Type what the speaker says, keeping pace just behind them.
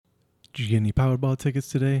Did you get any Powerball tickets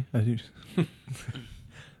today? It's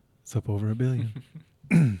up over $1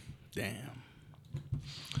 billion. Damn.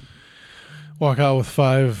 Walk out with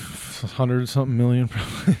 500 something million,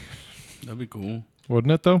 probably. That'd be cool.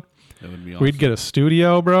 Wouldn't it though? That would be awesome. We'd get a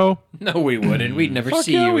studio, bro. No, we wouldn't. We'd never Fuck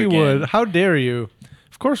see yeah, you we again. would. How dare you?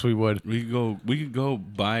 Of course we would. We could go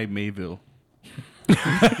buy Mayville.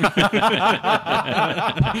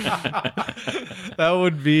 That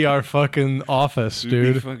would be our fucking office, We'd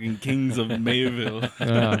dude. be fucking kings of Mayville.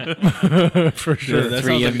 Yeah. For sure. Yeah, that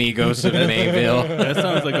Three sounds like- amigos of Mayville. That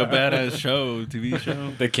sounds like a badass show, TV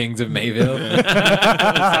show. The kings of Mayville. Sounds like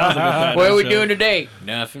a What are we badass doing today?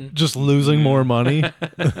 Nothing. Just losing more money.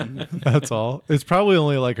 That's all. It's probably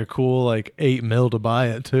only like a cool like $8 million to buy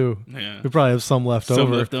it too. Yeah. We probably have some left Some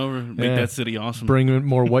over. left over. Make Yeah. that city awesome. Bring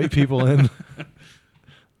more white people in.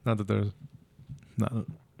 Not that there's not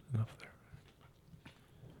enough there.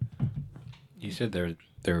 You said there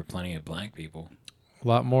were plenty of black people. A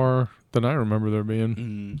lot more than I remember there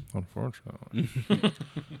being. Unfortunately.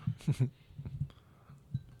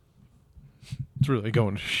 It's really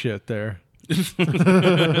going to shit there.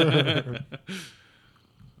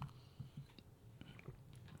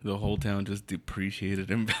 The whole town just depreciated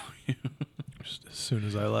in value. Just as soon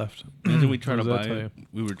as I left. Imagine we try to What does buy that tell it.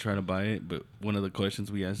 We were trying to buy it, but one of the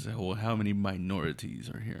questions we asked is, well, how many minorities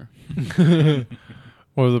are here?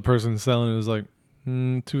 Or the person selling it was like,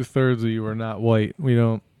 2/3 of you are not white.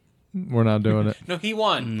 We're not doing it. No, he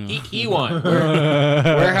won. No. He won.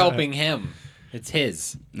 We're helping him. It's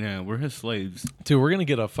his. Yeah, we're his slaves. Dude, we're going to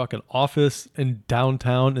get a fucking office in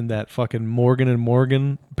downtown in that fucking Morgan &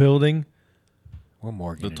 Morgan building. We're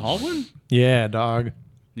Morgan. The tall one? Yeah, dog.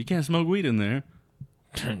 You can't smoke weed in there.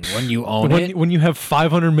 When you own it. When you have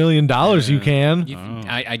 $500 million, you can.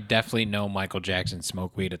 I definitely know Michael Jackson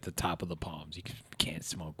smoked weed at the top of the palms. You can't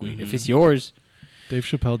smoke weed. If it's yours. Dave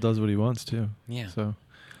Chappelle does what he wants to. Yeah. So,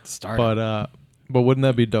 Start. but wouldn't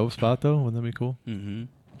that be a dope spot though? Wouldn't that be cool? Mm-hmm.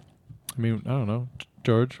 I mean, I don't know,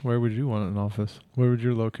 George. Where would you want an office? Where would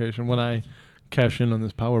your location when I cash in on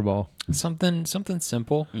this Powerball? Something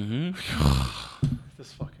simple. Mm-hmm.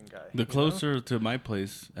 This fucking guy. The closer to my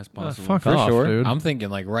place as possible. fuck For off, sure. dude. I'm thinking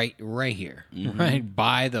like right here. Right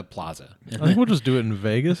by the plaza. I think we'll just do it in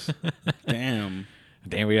Vegas. Damn.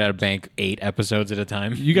 Damn, we gotta bank 8 episodes at a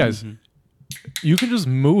time. You guys, you can just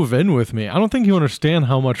move in with me. I don't think you understand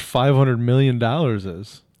how much $500 million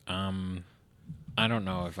is. I don't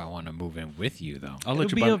know if I want to move in with you though. I'll let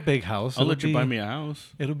It'll you be buy a big house. I'll let It'll you buy be- me a house.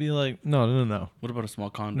 It'll be like no. What about a small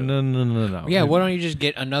condo? No. Yeah, why don't you just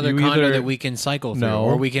get another You condo either- that we can cycle through, No,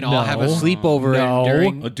 or we can all have a no, sleepover no.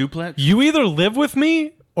 during. A duplex? You either live with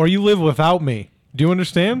me or you live without me. Do you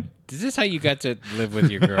understand? Is this how you got to live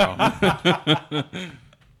with your girl?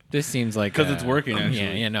 This seems like 'Cause it's working,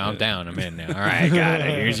 actually. Yeah, no, I'm down. I'm in now. All right, got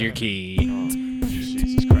it. Here's your key.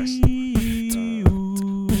 Jesus Christ.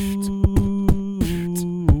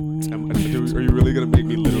 Are you really going to make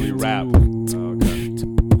me literally rap? Okay.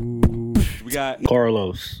 We got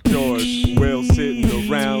Carlos. George, Will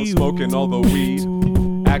sitting around smoking all the weed,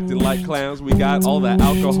 acting like clowns. We got all the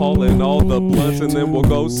alcohol and all the blunts, and then we'll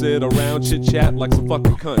go sit around chit chat like some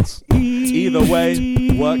fucking cunts. Either way,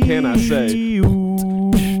 what can I say?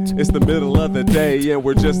 It's the middle of the day and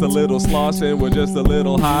we're just a little slosh and we're just a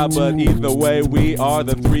little high, but either way, we are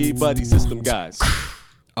the 3 Buddy System guys.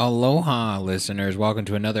 Aloha, listeners. Welcome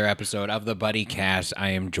to another episode of the Buddycast.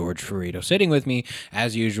 I am George Ferrito. Sitting with me,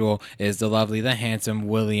 as usual, is the lovely, the handsome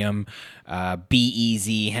William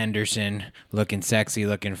B.E.Z. Henderson. Looking sexy,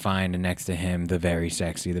 looking fine. And next to him, the very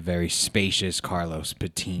sexy, the very spacious Carlos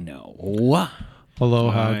Patino.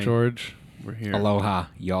 Aloha, Hi. George. We're here. Aloha,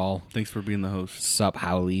 y'all. Thanks for being the host. Sup,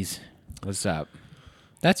 howlies. What's up?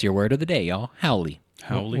 That's your word of the day, y'all. Howly.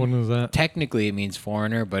 Howley. When was that? Technically, it means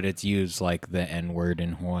foreigner, but it's used like the N-word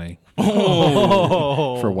in Hawaii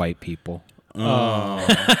Oh. for white people.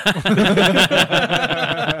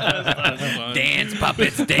 Dance,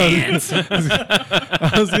 puppets, dance.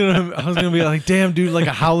 I was gonna be like, damn, dude, like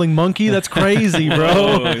a howling monkey. That's crazy, bro.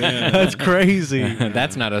 Oh, yeah. That's crazy.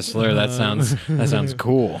 That's not a slur. That sounds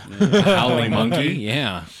cool. Howling monkey.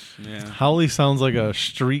 Yeah. Yeah. Howley sounds like a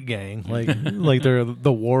street gang, like they're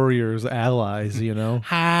the Warriors' allies, you know?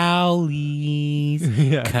 Howlies,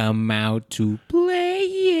 Yeah. come out to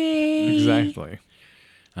play. Exactly.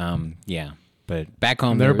 Yeah. But back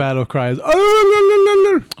home, Their there- battle cry is.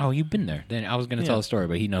 Oh, you've been there. Then I was gonna tell a story,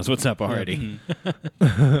 but he knows what's up already.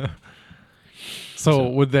 So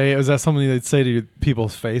would they? Is that something they'd say to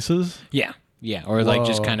people's faces? Yeah. Yeah. Or like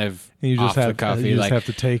just Whoa. kind of And you just off have the cuff. you just Like have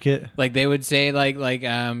to take it. like they would say like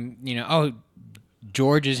oh,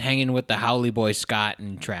 George is hanging with the Howley boys, Scott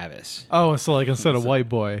and Travis. Oh, so like instead of white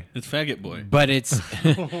boy. It's faggot boy. But it's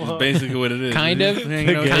It's basically what it is. kind of,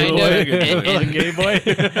 Hanging out with kind the of, faggot boy. and, Gay boy.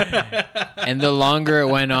 and the longer it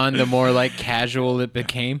went on, the more like casual it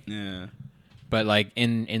became. Yeah. But like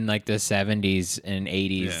in like the 70s and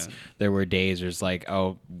 80s, Yeah. there were days where it's like,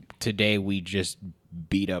 oh, today we just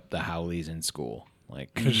beat up the Howleys in school.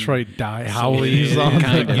 Like, Just write die Howleys Yeah, on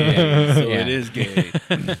kind of, it. yeah. So Yeah. it is gay.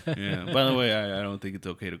 Yeah. By the way, I don't think it's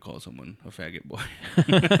okay to call someone a faggot boy.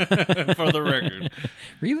 For the record,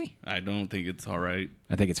 Really? I don't think it's all right.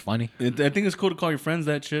 I think it's funny. I think it's cool to call your friends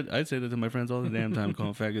that shit. I'd say that to my friends all the damn time.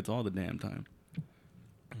 Call them faggots all the damn time.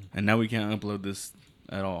 And now we can't upload this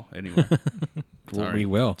at all anywhere. Well, Sorry. we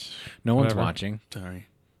will. No one's Whatever. watching. Sorry.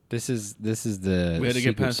 This is the We had to get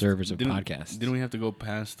secret past service of didn't- podcasts. Didn't we have to go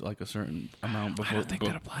past like a certain amount before? I don't think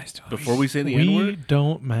that applies to us. Before we say the We N word.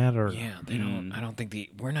 don't matter. Yeah, they don't. I don't think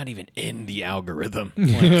we're not even in the algorithm.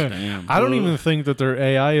 Damn. I don't even think that their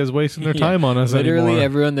AI is wasting their time on us Literally, anymore.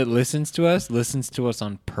 everyone that listens to us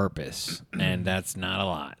on purpose, and that's not a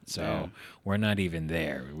lot. So Yeah. we're not even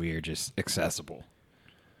there. We are just accessible,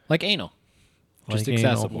 like anal, just Like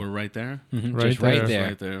anal. accessible. We're right there. Mhm, Right just right there. there.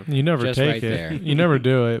 Right there. You never Just take right it. there. You never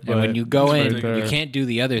do it. But And when you go it's in, right there. you can't do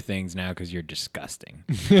the other things now because you're disgusting.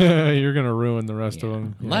 You're gonna ruin the rest of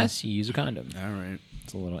them. Unless you use a condom. All right.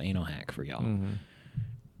 It's a little anal hack for y'all. Mm-hmm.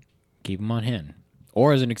 Keep them on hand.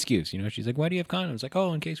 Or as an excuse. You know, she's like, why do you have condoms? Like,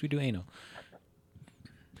 oh, in case we do anal.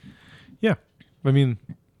 Yeah. I mean,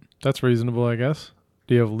 that's reasonable, I guess.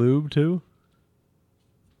 Do you have lube too?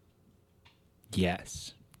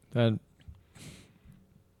 Yes. Then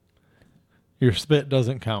your spit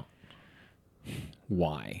doesn't count.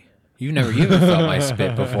 Why? You haven't felt my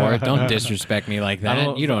spit before. Don't disrespect me like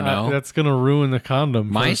that. You don't know. That's gonna ruin the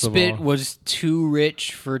condom. My first of spit all. was too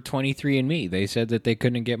rich for 23andMe. They said that they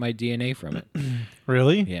couldn't get my DNA from it.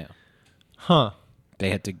 Really? Yeah. Huh. They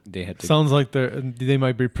had to Sounds like they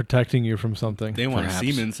might be protecting you from something. They want Perhaps.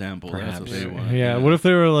 a semen sample. That's what they want. Yeah. What if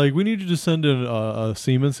they were like, we need you to send in a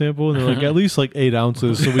semen sample, and they're like, at least like 8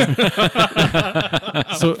 ounces,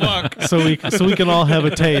 so we so we can all have a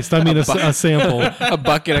taste. I mean, a sample. a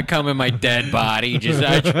bucket of cum in my dead body. Just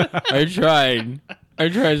I tried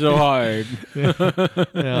so hard.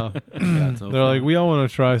 Yeah. They're like, we all want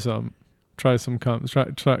to try some cum. Try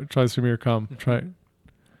some of your cum. Try.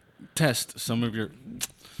 Test some of your.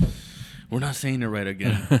 We're not saying it right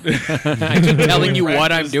again. I keep telling you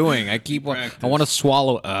what I'm doing. I want to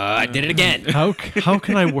swallow. I did it again. How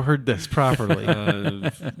can I word this properly?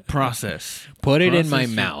 Process. Put it in my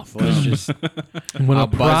Process. mouth. Let's just. I'm gonna I'll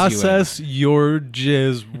buzz you in. process your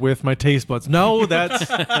jizz with my taste buds. No, that's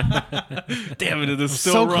Damn it! It's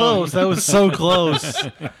still so wrong. close. That was so close.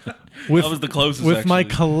 With, That was the closest. with my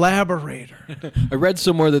actually. collaborator. I read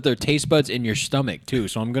somewhere that there are taste buds in your stomach too,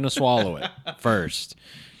 so I'm gonna swallow it first,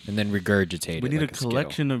 and then regurgitate We it. need like a Skittle.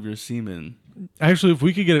 collection of your semen. Actually, if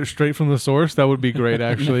we could get it straight from the source, that would be great.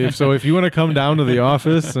 Actually, so if you want to come down to the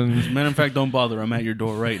office and Matter of fact, don't bother. I'm at your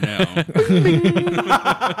door right now.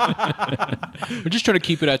 We're just trying to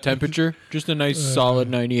keep it at temperature, just a nice solid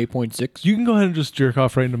 98.6. you can go ahead and just jerk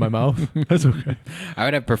off right into my mouth. That's okay. I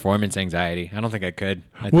would have performance anxiety. I don't think I could.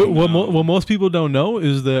 What most people don't know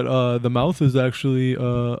is that the mouth is actually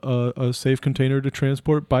a safe container to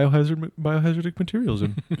transport biohazardous materials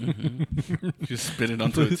in. Just spit it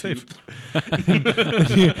onto a Safe.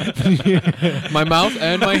 tube. My mouth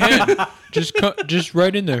and my hand, just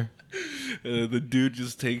right in there. The dude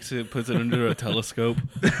just takes it, puts it under a telescope.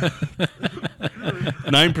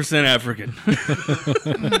 9% African.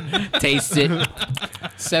 Taste it.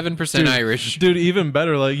 7% Irish. Dude, even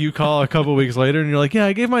better, like you call a couple weeks later and you're like, yeah,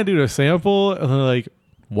 I gave my dude a sample. And they're like,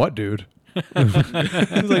 what, dude? He's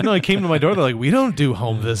like, no, he came to my door. They're like, we don't do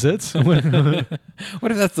home visits. What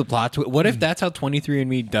if that's the plot twist? What if that's how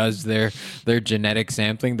 23andMe does their genetic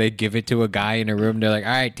sampling? They give it to a guy in a room. They're like,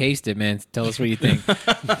 all right, taste it, man. Tell us what you think.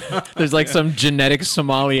 There's like some genetic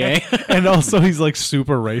sommelier. And also, he's like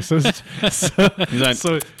super racist. He's like,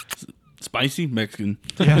 So spicy Mexican.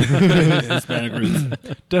 yeah, Hispanic roots.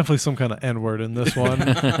 definitely some kind of N word in this one.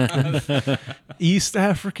 East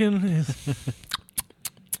African is.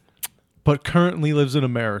 But currently lives in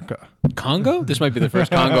America. Congo? This might be the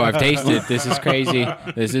first Congo I've tasted. This is crazy.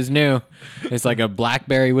 This is new. It's like a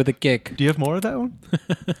blackberry with a kick. Do you have more of that one?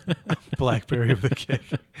 Blackberry with a kick.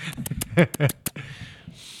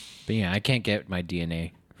 But yeah, I can't get my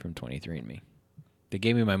DNA from 23andMe. They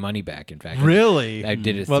gave me my money back, in fact. Really? I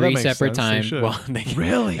did it Well, that three makes separate sense. They times. should.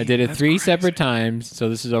 Really? I did it That's three crazy. separate times. So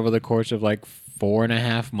this is over the course of like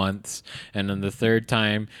 4.5 months. And then the third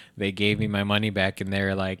time, they gave me my money back, and they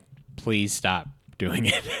were like, please stop doing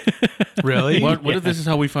it. Really? What if this is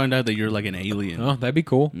how we find out that you're like an alien? Oh, that'd be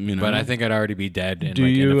cool. You know? But I think I'd already be dead in, Do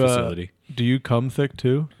in you a facility. do you come thick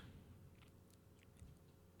too?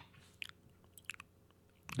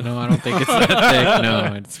 No, I don't think it's that thick.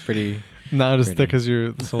 No, it's pretty. Not as Pretty. thick as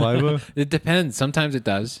your saliva. It depends. Sometimes it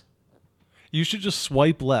does. You should just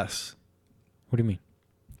swipe less. What do you mean?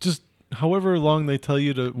 Just however long they tell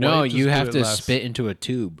you to. No, wipe, just you do have it to less. spit into a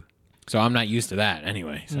tube. So I'm not used to that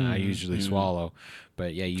anyway. So I usually swallow.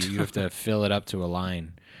 But yeah, you have to fill it up to a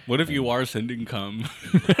line. What if you are sending cum?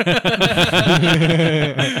 I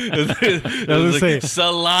was gonna say,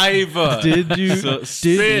 saliva. did you Spit.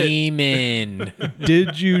 Semen.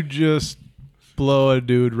 did you just blow a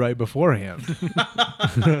dude right beforehand?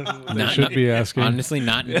 They should be asking. Honestly,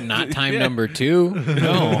 not time number 2.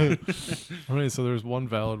 No. All right, so there's one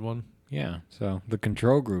valid one. Yeah. So the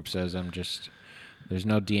control group says there's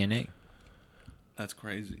no DNA. That's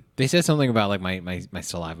crazy. They said something about like my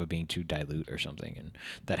saliva being too dilute or something, and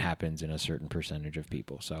that happens in a certain percentage of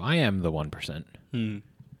people. So I am the 1%.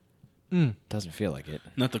 Doesn't feel like it.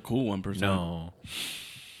 Not the cool 1%. No.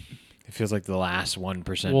 It feels like the last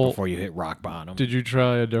 1% Well, before you hit rock bottom. Did you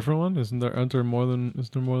try a different one? Is there more than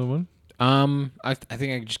one? I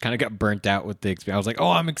think I just kind of got burnt out with the experience. I was like,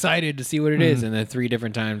 oh, I'm excited to see what it is. And then 3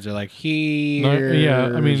 different times they're like, here. Yeah,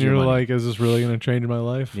 I mean, you're money. like, is this really going to change my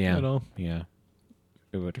life? Yeah. You know? Yeah.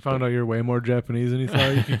 It would, You found out you're way more Japanese than you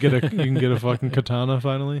thought. You can get a fucking katana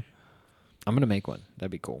finally. I'm going to make one.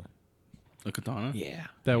 That'd be cool. A katana? Yeah.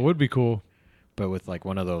 That would be cool. But with like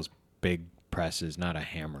one of those big presses, not a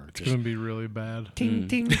hammer. It's going to be really bad. Ting,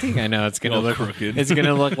 ting, ting. I know it's gonna All look crooked. It's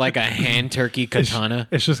gonna look like a hand turkey katana.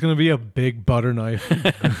 It's just going to be a big butter knife.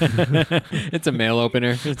 It's a mail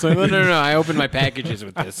opener. It's like no. I opened my packages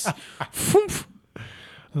with this. Foomp.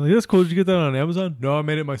 I'm like, that's cool. Did you get that on Amazon? No, I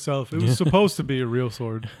made it myself. It was supposed to be a real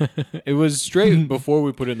sword. It was straight before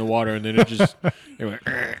we put it in the water, and then it went,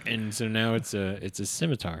 and so now it's a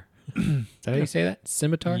scimitar. Is that how you say that?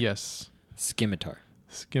 Scimitar? Yes. Scimitar.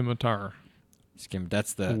 Scimitar.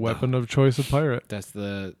 That's the Weapon of choice of pirate. That's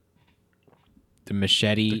the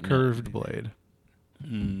machete. The curved blade.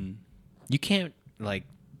 You can't like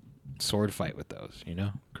sword fight with those, you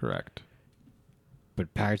know. Correct.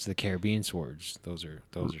 But Pirates of the Caribbean swords, those are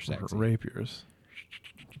sexy. Rapiers.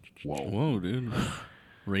 Whoa, dude.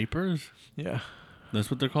 Rapers? Yeah. That's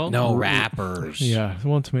what they're called? No, rappers. Yeah.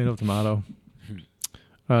 One tomato.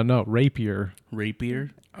 No, rapier.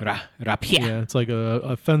 Rapier? Rapier. Yeah, it's like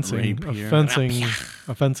a fencing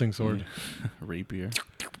sword. Rapier.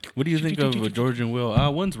 What do you think of George and Will?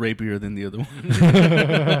 One's rapier than the other one.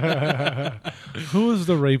 Who is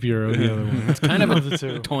the rapier of the other one? It's kind of the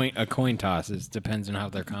two. a coin toss. It depends on how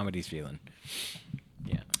their comedy's feeling.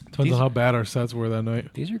 Yeah. Depends on how bad our sets were that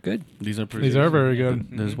night. These are good. These are pretty. These are very good.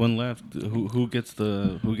 There's one left. Who gets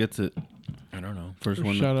it? I don't know. First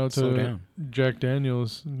one. Shout out slow to down. Jack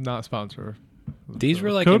Daniels, not sponsor. These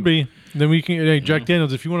were like Could be. Then we can. Hey, Jack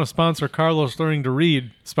Daniels, if you want to sponsor Carlos learning to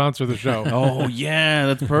read, sponsor the show. Oh yeah,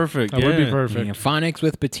 that's perfect. That would be perfect. Yeah, Phonics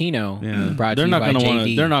with Patino. Yeah. Brought They're to you not by gonna want to.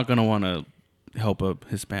 JD. They're not gonna want to help a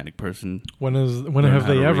Hispanic person. When have how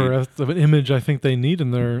they to ever? read. That's an image I think they need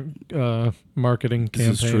in their marketing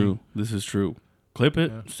campaign. This is true. Clip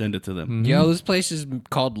it. Send it to them. Yo, this place is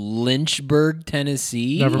called Lynchburg,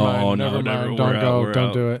 Tennessee. Never mind. Oh, never no, mind. we're Don't out, go. we're Don't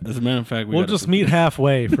out. do it. As a matter of fact, We'll just meet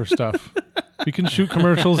halfway for stuff. We can shoot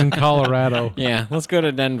commercials in Colorado. Yeah, let's go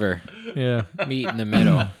to Denver. Yeah. Meet in the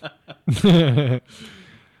middle.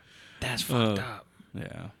 That's fucked up.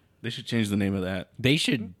 Yeah, they should change the name of that. They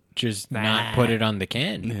should just not put it on the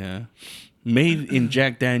can. Yeah, made in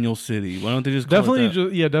Jack Daniels City. Why don't they just call Definitely, it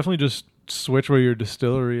that? definitely just switch where your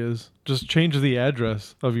distillery is. Just change the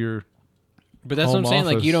address of your. But that's what I'm Home saying.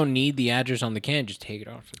 Like, office. you don't need the address on the can. Just take it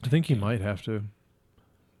off. I think he might have to.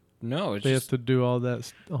 No, it's They just have to do all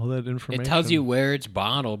that information. it tells you where it's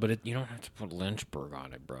bottled, but you don't have to put Lynchburg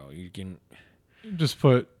on it, bro. You can Just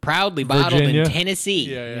put. proudly bottled Virginia? in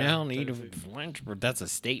Tennessee. Yeah, yeah, You don't need Lynchburg. That's a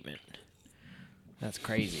statement. That's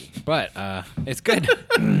crazy, but it's good.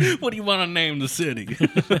 What do you want to name the city?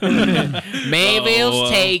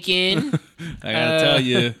 Mayville's taken. I gotta tell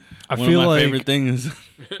you, I one feel of my like- favorite things.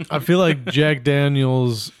 I feel like Jack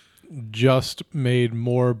Daniels just made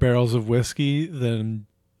more barrels of whiskey than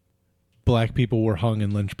black people were hung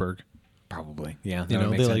in Lynchburg. Probably, yeah. You That know,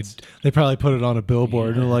 makes they sense. they probably put it on a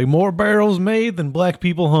billboard and they're like, more barrels made than black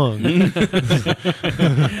people hung. We're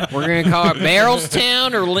gonna call it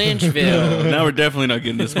Barrelstown or Lynchville. Now we're definitely not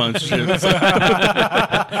getting the sponsorships.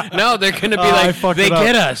 No, they're gonna be I like, fucked they it up.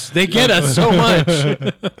 get us. They get us so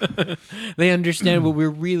much. They understand what we're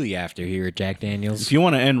really after here at Jack Daniels. If you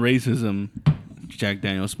want to end racism, Jack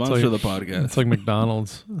Daniels. Sponsor the podcast. It's like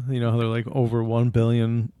McDonald's. You know how they're like over 1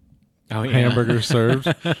 billion hamburgers served.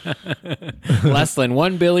 Less than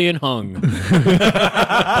 1 billion hung.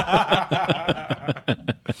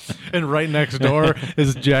 And right next door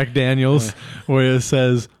is Jack Daniels, where it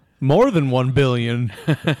says more than 1 billion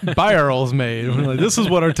barrels made. We're like, this is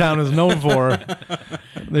what our town is known for.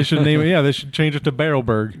 They should name it. Yeah, they should change it to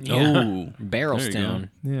Barrelburg. Oh, Barrelstown.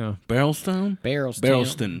 Yeah, Barrelstown?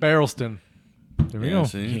 Barrelstown. Barrelston. There we go.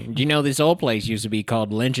 See? Do you know this old place used to be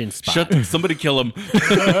called Lynching Spot? Somebody kill him.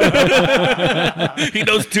 He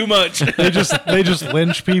knows too much. They just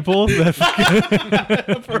lynch people that,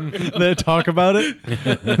 that talk about it.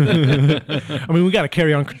 I mean, we got to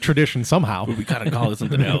carry on tradition somehow. We gotta call it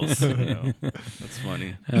something else. You know? That's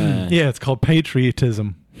funny. Yeah, it's called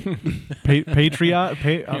patriotism.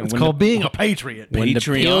 It's called being a patriot. When the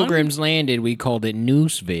Patreon? Pilgrims landed, we called it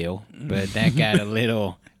Nooseville, but that got a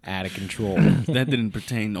little out of control. That didn't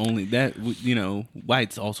pertain only that. You know,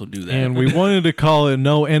 whites also do that. And we wanted to call it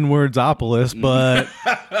No N-Wordsopolis, but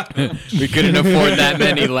We couldn't afford that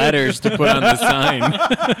many letters to put on the sign.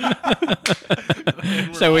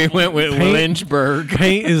 So we went with Lynchburg.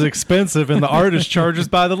 paint is expensive and the artist charges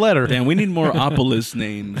by the letter. Damn, we need more Opolis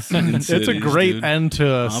names. In It's a cities, great dude. end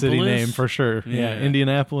to a city Opolis? name for sure. Yeah, Yeah.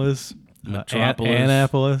 Indianapolis, Metropolis.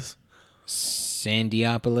 Annapolis.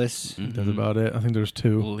 Sandiopolis. That's about it. I think there's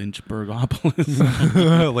two. Lynchburgopolis.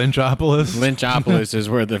 Lynchopolis. Lynchopolis is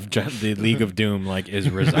where the League of Doom is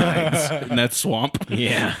resides. And that's swamp.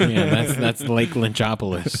 Yeah, that's Lake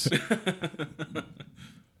Lynchopolis.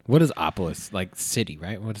 What is opolis? Like city,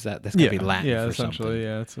 right? What is that? That's gonna be Latin yeah, for essentially,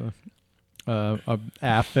 something. yeah. It's a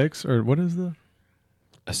affix, or what is the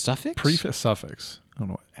A suffix? prefix? Suffix. I don't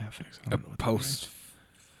know what affix. I A don't know what that post. means.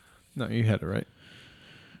 No, you had it right.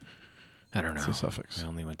 I don't know. It's a suffix. I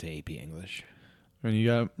only went to AP English. I mean, you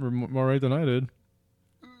got more right than I did.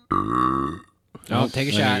 Oh, take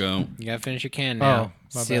a There shot. you go. You gotta finish your can now. Oh,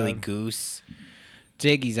 my Silly bad. goose.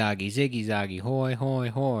 Ziggy zaggy, hoy, hoy,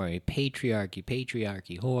 hoy. Patriarchy,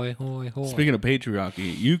 patriarchy, hoy, hoy, hoy. Speaking of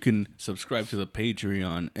patriarchy, you can subscribe to the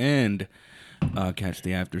Patreon and catch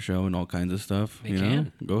the after show and all kinds of stuff. They you know,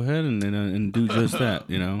 can. go ahead and do just that.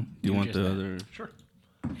 You know, do you want just the that. other? Sure.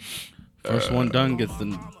 First one done gets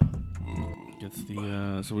the.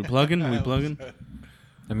 So we plugging? We plugging?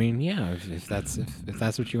 I mean, yeah, if that's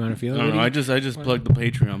what you want to feel. I don't know. Woody. I just plugged the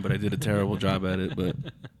Patreon, but I did a terrible job at it. But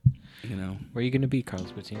you know, Where are you gonna be,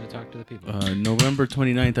 Carlos Bettina? Talk to the people. November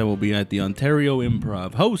 29th, I will be at the Ontario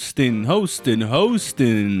Improv hosting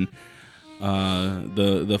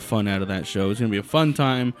the fun out of that show. It's gonna be a fun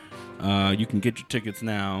time. You can get your tickets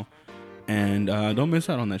now, and don't miss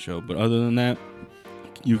out on that show. But other than that,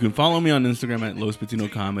 you can follow me on Instagram at Los Patino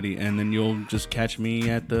Comedy, and then you'll just catch me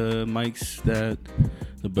at the mics that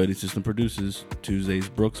the Buddy System produces. Tuesdays,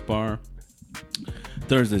 Brooks Bar.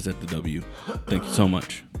 Thursdays at the W. Thank you so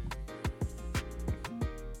much.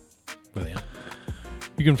 William.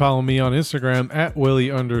 You can follow me on Instagram at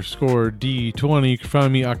Willie_D20. You can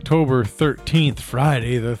find me October 13th,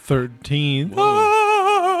 Friday the 13th.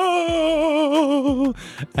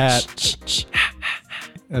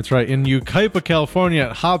 That's right, in Yucaipa, California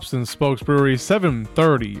at Hobson Spokes Brewery,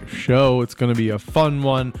 7:30 show. It's going to be a fun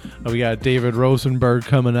one. We got David Rosenberg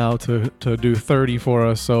coming out to do 30 for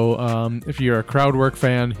us. So if you're a crowd work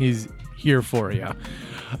fan, he's here for you.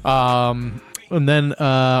 And then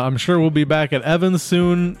I'm sure we'll be back at Evans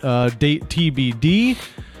soon. Date TBD.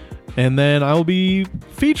 And then I'll be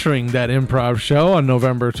featuring that improv show on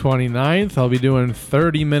November 29th. I'll be doing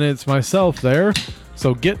 30 minutes myself there.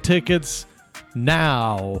 So get tickets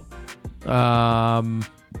now. I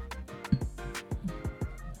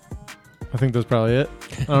think that's probably it.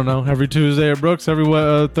 I don't know. Every Tuesday at Brooks, every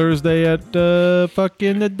Thursday at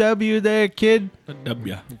fucking the W there, kid.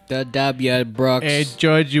 W. The W Brooks. Hey,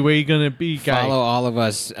 Georgie, where you gonna be, guy? Follow all of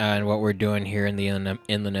us and what we're doing here in the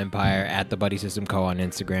Inland Empire at the Buddy System Co. on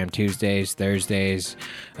Instagram. Tuesdays, Thursdays.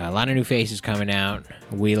 A lot of new faces coming out.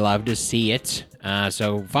 We love to see it.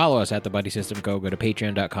 So follow us at the Buddy System Co. Go to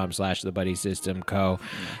patreon.com/the Buddy System Co.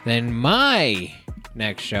 Then my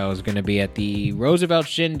next show is going to be at the Roosevelt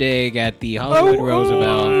Shindig at the Hollywood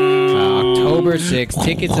Roosevelt, October 6th.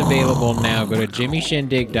 Tickets available now. Go to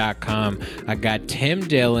jimmyshindig.com. I got Tim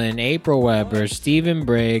Dillon, April Weber, Stephen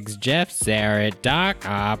Briggs, Jeff Zarrett, Doc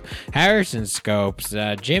Opp, Harrison Scopes,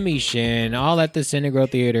 Jimmy Shin, all at the Cinegro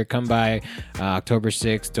Theater. Come by October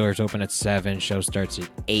 6th. Doors open at 7. Show starts at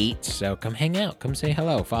 8. So come hang out. Come say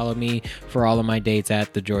hello. Follow me for all of my dates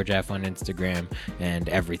at the George F on Instagram and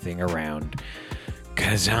everything around.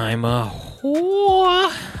 Cause I'm a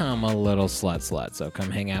whore. I'm a little slut. So come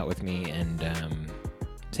hang out with me and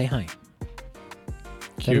say hi.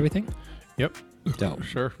 Is that everything? Yep. Dope.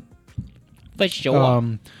 Sure. For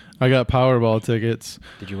sure. I got Powerball tickets.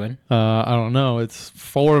 Did you win? I don't know. It's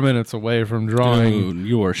 4 minutes away from drawing. Dude,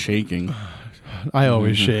 you are shaking. I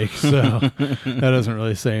always shake, so that doesn't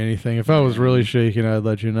really say anything. If I was really shaking, I'd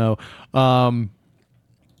let you know.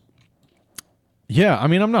 Yeah, I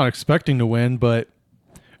mean, I'm not expecting to win, but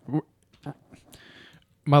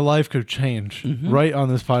my life could change right on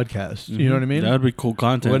this podcast. You know what I mean? That would be cool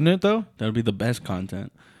content. Wouldn't it, though? That would be the best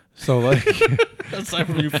content. So, like... Aside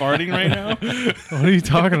from you farting right now? What are you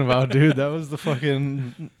talking about, dude? That was the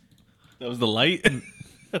fucking... That was the light?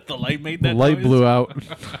 The light made that The light noise? blew out.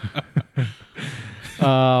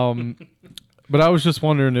 But I was just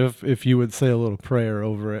wondering if you would say a little prayer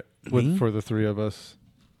over it for the three of us.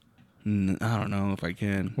 I don't know if I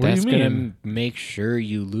can. What That's do you gonna mean? make sure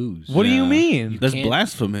you lose. What do you Yeah. mean? That's can't-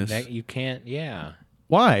 blasphemous. That you can't. Yeah.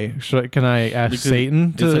 Why? Can I ask Because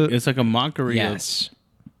Satan to... it's like a mockery. Yes.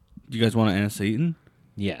 Do you guys want to ask Satan?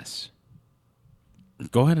 Yes.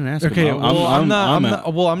 Go ahead and ask Okay, him. well, I'm not.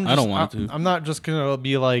 I don't want to. I'm not just gonna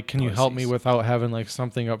be like, can you help me Pussies. without having like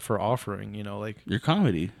something up for offering? You know, like, Your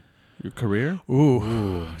comedy, your career.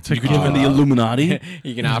 ooh, to You could join the Illuminati.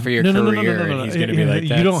 You can offer your No. career, and he's gonna be like,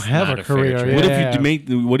 You don't "That's have not a fair career, choice."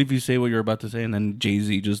 yeah. What if you say what you're about to say, and then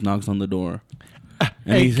Jay-Z just knocks on the door, and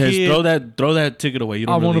Hey, he says, kid. "Throw that ticket away. You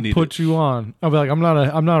I don't want really to need put you on. I'll be like, I'm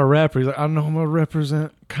not a rapper. He's like, I know I'm gonna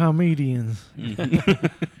represent comedians.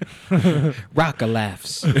 Rocka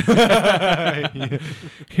laughs.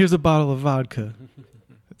 Here's a bottle of vodka.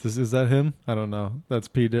 Is that him? I don't know. That's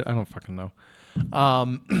Pete. I don't fucking know.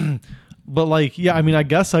 But like, yeah, I mean, I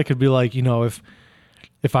guess I could be like, you know,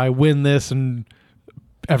 if I win this and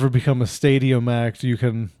ever become a stadium act, you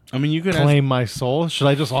can I mean, you could claim my soul. Should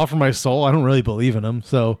I just offer my soul? I don't really believe in him,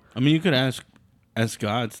 so you could ask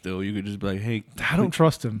God still. You could just be like, "Hey, I don't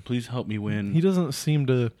trust him. please help me win." He doesn't seem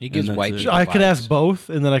to. He gives that's white. it. shit I could vibes. ask both,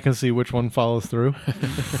 and then I can see which one follows through.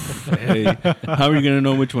 Hey, how are you gonna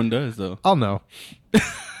know which one does though? I'll know.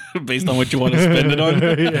 Based on what you want to spend it on.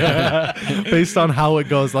 Yeah. Based on how it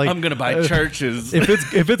goes. Like, I'm gonna buy churches.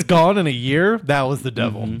 if it's gone in a year, that was the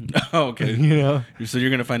devil. Oh, okay. You know, So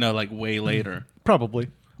you're gonna find out like way later. probably.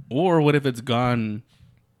 Or what if it's gone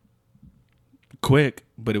quick,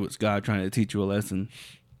 but it was God trying to teach you a lesson?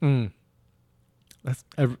 That's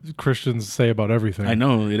Christians say about everything. I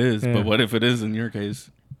know it is, Yeah. but what if it is in your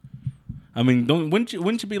case? I mean, wouldn't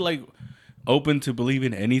you be like open to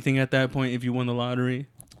believing anything at that point if you won the lottery?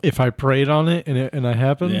 If I prayed on it and I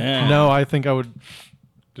happened, Yeah. no, I think I would.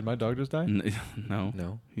 Did my dog just die? No,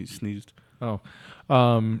 No. he sneezed. Oh,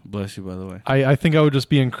 Bless you, by the way. I think I would just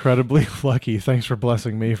be incredibly lucky. Thanks for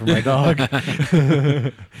blessing me for my dog.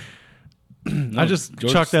 I just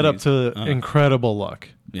George chalk that up sneezed. to incredible luck.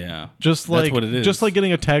 Yeah, Just That's like what it is. just like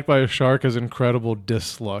getting attacked by a shark is incredible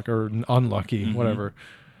disluck or unlucky, whatever.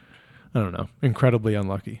 I don't know. Incredibly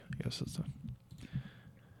unlucky. I guess that's.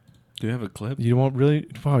 Do you have a clip? You won't really.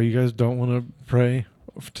 Wow, you guys don't want to pray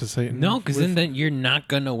to Satan? No, because with- then you're not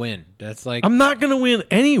gonna win. That's like I'm not gonna win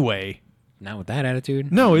anyway. not with that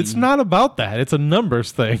attitude. No, it's not about that. It's a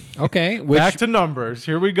numbers thing. Okay. Which, Back to numbers.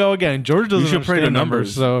 Here we go again. George doesn't should pray to understand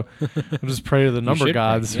numbers, so I'll just pray to the number should pray,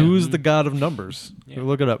 gods. yeah. Who's the god of numbers? Yeah.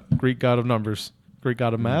 Look it up. Greek god of numbers. Greek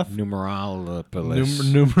god of math. Numerolopolis.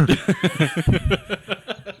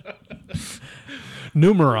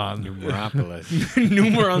 Numeron. Numeropolis.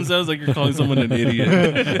 Numeron sounds like you're calling someone an idiot.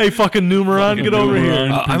 Hey, fucking Numeron, Fucking get over Numeron.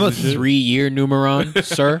 here. I'm a 3-year numeron,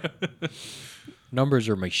 sir. Numbers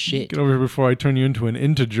are my shit. Get over here before I turn you into an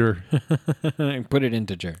integer. Put it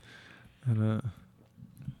integer. And,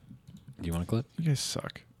 Do you want a clip? you guys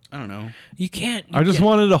suck. I don't know. You can't. I just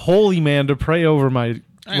wanted a holy man to pray over my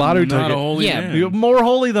lottery I'm not ticket. a holy Yeah, man. You're more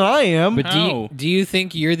holy than I am. But How? do you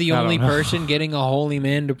think you're the I don't only know. person getting a holy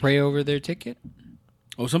man to pray over their ticket?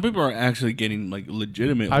 Oh, some people are actually getting like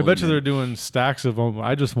legitimate. I holy bet you men. they're doing stacks of them.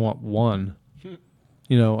 I just want one.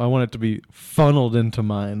 You know, I want it to be funneled into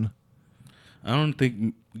mine. I don't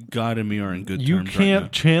think God and me are in good You terms. can't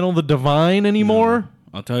Right channel the divine anymore. now.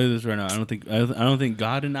 I'll tell you this right now. I don't think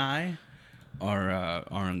God and I are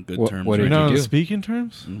on good What- terms. what You're did right not you on do? speaking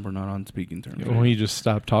terms. now. We're not on speaking terms. When you just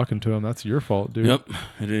stop talking to him, that's your fault, dude. Yep,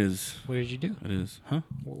 it is. What did you do? It is. Huh?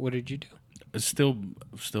 What did you do? It's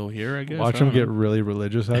still here, I guess. Watch I him don't get know. really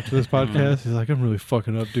religious after this podcast. He's like, I'm really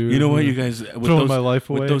fucking up, dude. You know what, you guys? With Throwing my life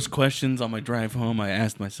away. With those questions on my drive home, I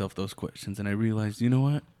asked myself those questions, and I realized, you know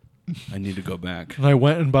what? I need to go back. And I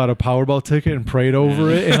went and bought a Powerball ticket and prayed over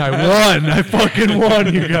it, and I won. I fucking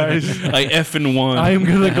won, you guys. I effing won. I am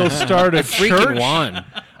gonna go start a Freaking church. won.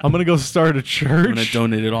 I'm gonna go start a I'm church. gonna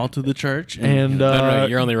donate it all to the church. And No,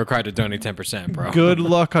 you're only required to donate 10%, bro. good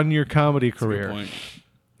luck on your comedy That's a good career. point.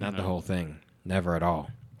 Not the whole thing. Never at all.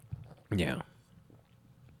 Yeah.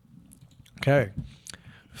 Okay.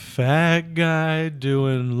 Fat guy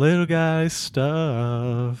doing little guy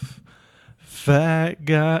stuff. Fat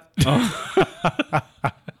guy.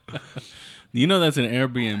 You know that's an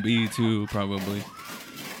Airbnb too, probably.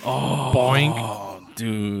 Oh, Boink.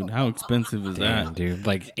 dude, how expensive is that? Dude,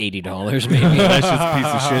 like $80 maybe. That's just a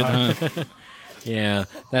piece of shit, huh? Yeah,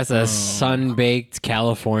 that's a sun-baked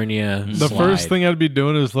California The slide. first thing I'd be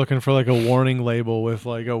doing is looking for like a warning label with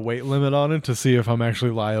like a weight limit on it to see if I'm actually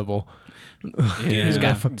liable. Yeah. This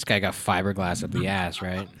guy got fiberglass up the ass,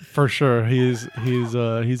 right? For sure, he's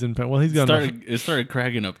in pain. Well, he's got enough, It started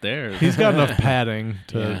cracking up there. he's got enough padding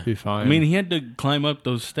to Yeah. be fine. I mean, he had to climb up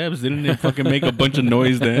those steps. Didn't it fucking make a bunch of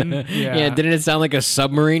noise then? Yeah, didn't it sound like a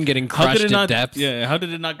submarine getting crushed to not? depth? Yeah, how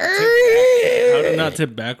did it not? How did it not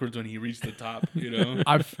tip backwards when he reached the top? You know,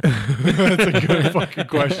 That's a good fucking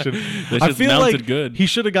question. That's I just feel mounted like good. he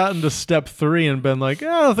should have gotten to step 3 and been like,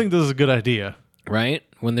 I don't think this is a good idea. Right?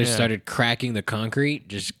 When they Yeah. started cracking the concrete,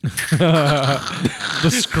 just The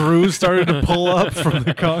screws started to pull up from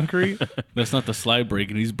the concrete. That's not the slide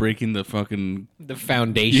breaking. He's breaking the fucking. the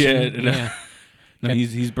foundation. Yeah. No,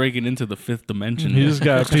 he's breaking into the 5th dimension. He just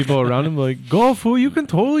got people around him like, go, fool, you can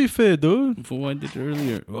totally fit, dude. For what I did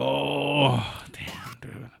earlier. Oh, damn,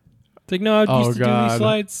 dude. It's like, no, I Oh, used to do God. these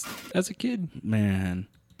slides as a kid. Man.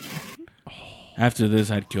 After this,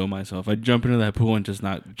 I'd kill myself. I'd jump into that pool and just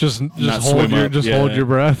not Just Not hold swim your up, just yeah. hold your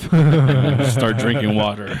breath. start drinking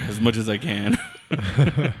water as much as I can.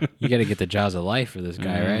 You got to get the jaws of life for this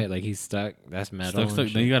guy, Mhm. right? Like he's stuck. That's metal. Stuck.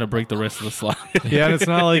 and Then you shit. got to break the rest of the slide. Yeah, and it's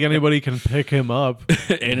not like anybody can pick him up.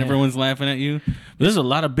 And everyone's laughing at you. There's a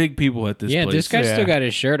lot of big people at this Yeah, place. this guy Yeah. still got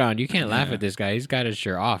his shirt on. You can't laugh at this guy. He's got his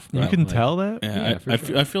shirt off. You bro. can Like, tell that? Yeah, for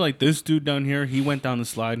sure. I feel like this dude down here, he went down the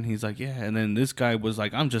slide and he's like, yeah. And then this guy was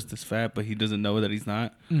like, I'm just this fat, but he doesn't know that he's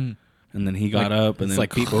not. And then he got up and It's then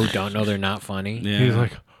like people who don't know they're not funny. Yeah. He's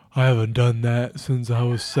like, I haven't done that since I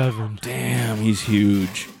was 7. damn, he's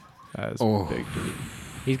huge. That's Oh. big, dude.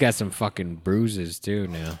 He's got some fucking bruises too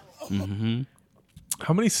now. Mm-hmm.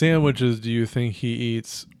 How many sandwiches do you think he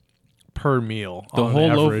eats per meal? The on whole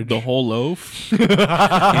loaf. average? The whole loaf. He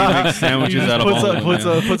makes sandwiches out of all that. puts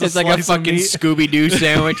man. a It's like a slice of fucking meat. Scooby Doo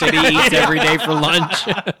sandwich that he eats every day for lunch.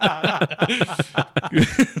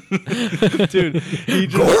 Dude, he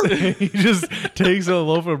just takes a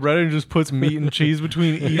loaf of bread and just puts meat and cheese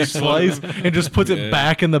between each slice and just puts it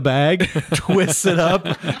back in the bag, twists it up,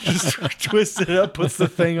 puts the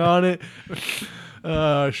thing on it.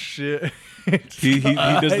 Oh shit. He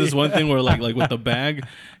does this one thing where like with the bag,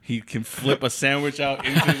 he can flip a sandwich out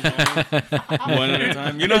into his own one at a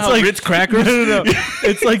time. You know It's how like- Ritz crackers? No.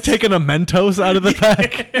 It's like taking a Mentos out of the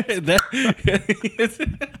pack.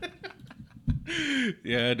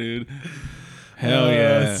 Yeah, dude. Hell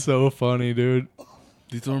yeah. It's so funny, dude.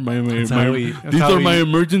 These are my how he- that's these how are my he-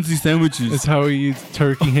 emergency sandwiches. It's how he eats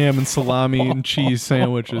turkey, ham, and salami and cheese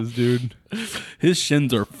sandwiches, dude. His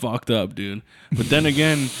shins are fucked up, dude. But then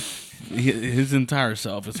again, his entire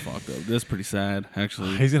self is fucked up. That's pretty sad,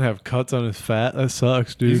 actually. He's gonna have cuts on his fat. That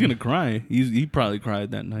sucks, dude. He's gonna cry. He probably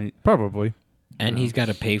cried that night. Probably. And he's got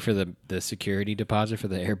to pay for the security deposit for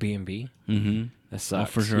the Airbnb. Mm-hmm. That sucks.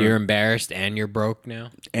 for sure. You're embarrassed and you're broke now.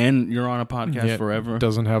 And you're on a podcast Yeah, forever.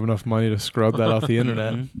 Doesn't have enough money to scrub that off the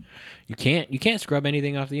internet. Mhm. You can't scrub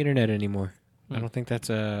anything off the internet anymore. I don't think that's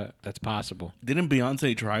possible. Didn't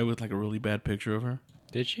Beyonce try with like a really bad picture of her?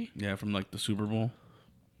 Did she? Yeah, from like the Super Bowl.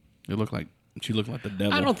 It looked like she looked like the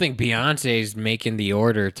devil. I don't think Beyonce's making the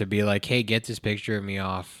order to be like, "Hey, get this picture of me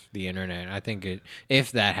off the internet." I think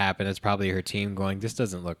if that happened, it's probably her team going, "This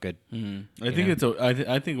doesn't look good." I think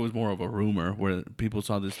I think it was more of a rumor where people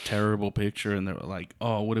saw this terrible picture and they were like,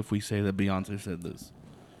 "Oh, what if we say that Beyonce said this?"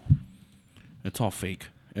 It's all fake.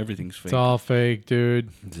 Everything's fake. It's all fake, dude.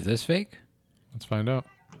 Is this fake? Let's find out.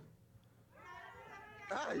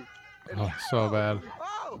 Oh, so bad.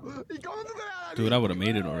 Dude, I would have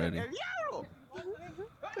made it already.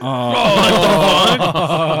 Oh,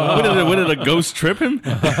 what did a ghost trip him?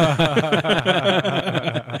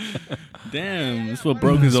 Damn, this what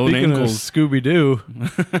broke his own Speaking of ankles. Scooby Doo,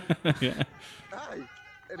 Yeah.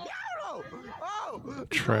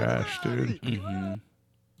 trash, dude.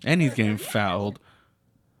 And he's getting fouled.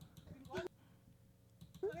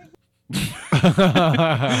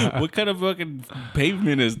 What kind of fucking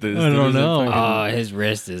pavement is this? I don't Is it know. fucking- His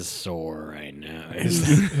wrist is sore right now.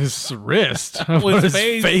 His wrist, His his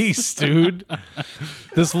face. face, dude.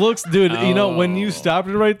 This looks, dude. You know, when you stopped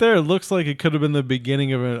it right there, it looks like it could have been the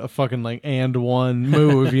beginning of a fucking like and one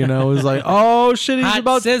move. You know, it's like, oh shit, he's Hot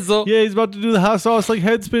about sizzle. Yeah, he's about to do the hot sauce like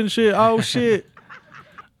head spin shit. Oh shit.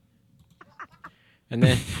 And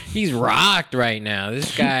then he's rocked right now.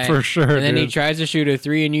 This guy. For sure, And then he dude. tries to shoot a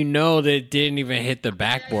 3, and you know that it didn't even hit the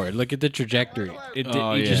backboard. Look at the trajectory. He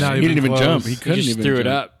Not he even didn't even close. jump. He He couldn't just even threw it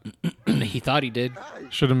jump. up. He thought he did.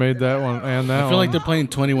 Should have made that one and that I feel one. like they're playing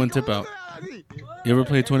 21 tip out. You ever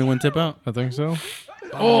play 21 tip out? I think so.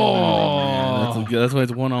 Man, that's why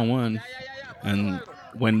it's 1-on-1. And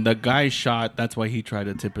when the guy shot, that's why he tried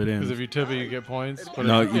to tip it Because if in. you tip it, you get points. But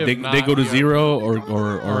No, if they not, go to you- 0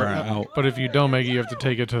 or out. But if you don't make it, you have to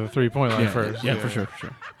take it to the 3-point line first. Yeah, for sure.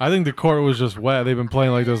 I think the court was just wet. They've been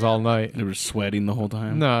playing like this all night. They were sweating the whole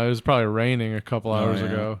time. No, it was probably raining a couple hours yeah.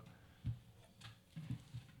 ago.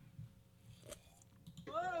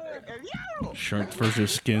 Shirts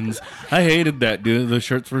versus skins. I hated that, dude. The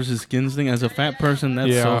shirts versus skins thing. As a fat person,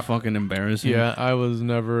 that's so Yeah. fucking embarrassing. Yeah, I was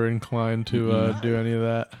never inclined to do any of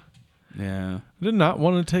that. Yeah. I did not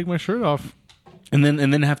want to take my shirt off. And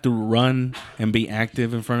then have to run and be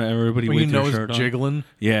active in front of everybody When with you know your it's shirt on. jiggling.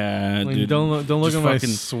 Yeah, Like, dude. don't look Just at my fucking-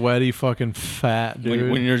 sweaty fucking fat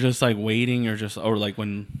dude. When you're just like waiting, or like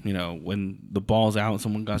when when the ball's out,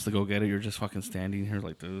 someone got to go get it. You're just fucking standing here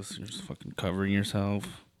like this. You're just fucking covering yourself,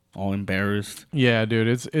 all embarrassed. Yeah, dude,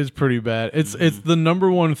 it's pretty bad. It's the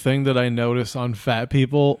number one thing that I notice on fat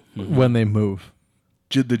people when they move.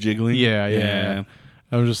 The jiggling. Yeah.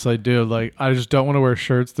 I'm just like, dude, like I just don't want to wear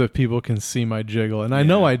shirts that people can see my jiggle, and I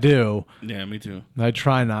know I do. Yeah, me too. I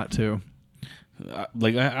try not to.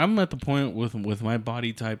 I'm at the point with my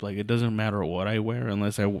body type. Like it doesn't matter what I wear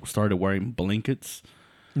unless I started wearing blankets.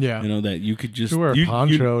 Yeah, You know that you could just You wear a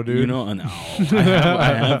poncho, dude. You know, no,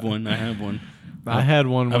 I have one. I had one I have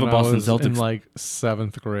when a I Boston was in Celtics. like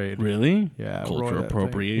 7th grade. Really? Yeah, I Cultural wore that thing.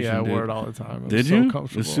 appropriation. Yeah, I wore dude. it all the time. It Did was so you?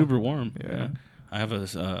 comfortable. It's super warm. Yeah. I have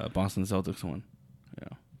a Boston Celtics one.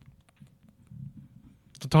 Yeah.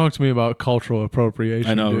 So talk to me about cultural appropriation.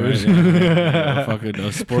 I know, dude. right? Yeah. Fucking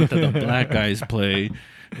a sport that the black guys play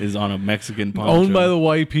is on a Mexican poncho. Owned by the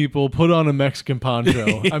white people, put on a Mexican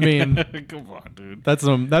poncho. I mean, come on, dude. that's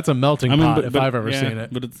a melting pot if I've ever seen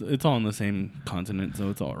it. But it's all on the same continent, so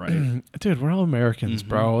it's all right. Dude, we're all Americans,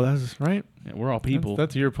 bro. That's right. Yeah, we're all people.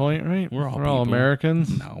 That's your point, right? We're all all people.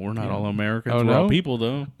 Americans. No, we're not all Americans. Oh, we're no? all people,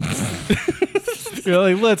 though. You're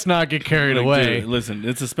like, let's not get carried Like, away. dude, listen,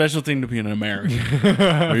 it's a special thing to be an American.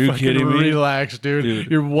 Are you Fucking kidding me? Relax, dude. Dude.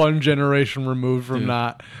 You're one generation removed from Dude.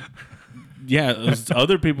 not. Yeah, those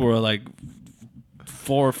other people are like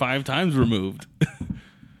 4 or 5 times removed.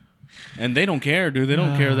 And they don't care, dude. They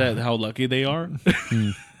don't care that how lucky they are.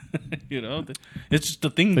 You know, it's just a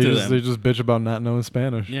thing They to just, them. they just bitch about not knowing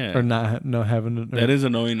Spanish. Yeah. Or not no having or That is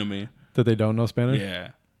annoying to me. that they don't know Spanish. Yeah.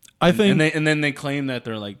 I think And then they claim that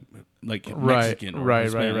they're like Right, Mexican or right,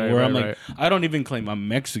 Hispanic, right, where I'm right, like, I don't even claim I'm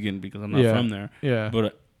Mexican because I'm not Yeah, from there. yeah.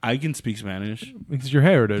 But I can speak Spanish. it's your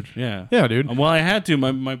heritage. Yeah. Yeah, dude. Well, I had to.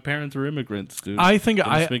 My parents were immigrants, dude. I think They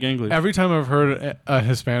don't speak English. every time I've heard a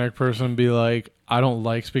Hispanic person be like, I don't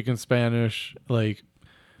like speaking Spanish, like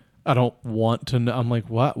I don't want to know. I'm like,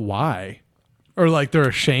 what? Why? Or like they're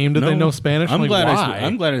ashamed that they know Spanish. I'm like, glad why?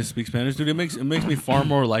 I'm glad I speak Spanish, dude. It makes me far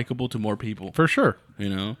more likable to more people. For sure. You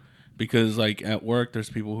know, because like at work, there's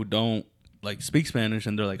people who don't like speak Spanish,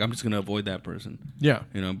 and they're like, I'm just gonna avoid that person. Yeah.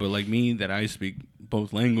 You know, but like me, that I speak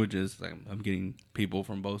both languages, like, I'm getting people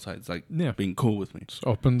from both sides, like being cool with me. Just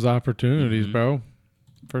opens opportunities, Mm-hmm. bro.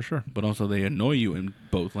 For sure. But also, they annoy you in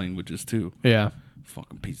both languages too. Yeah.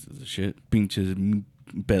 Fucking pieces of shit, pinches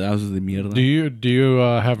pedazos de mierda. Do you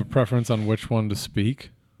have a preference on which one to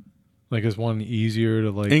speak? Like, is one easier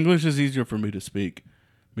to like? English is easier for me to speak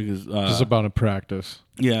because Just about a practice.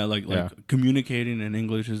 yeah, like Yeah. communicating in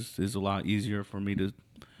English is a lot easier for me to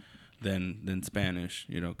than Spanish.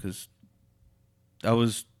 You know, because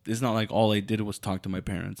it's not like all I did was talk to my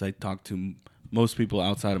parents. I talked to most people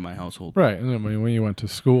outside of my household. Right. And then when you went to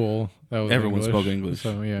school, that was Everyone spoke English.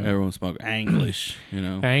 So yeah. Everyone spoke English. You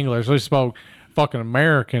know, English. They spoke fucking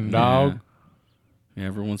American, dog. Yeah,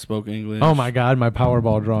 everyone spoke English. Oh my god, my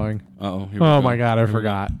Powerball drawing. Oh. Oh my god, I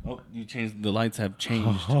forgot. Oh, you changed. The lights have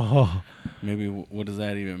changed. Oh. Maybe what does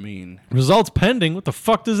that even mean? Results pending. What the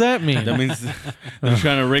fuck does that mean? That means they're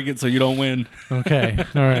trying to rig it so you don't win. Okay. All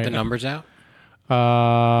The right. numbers out. You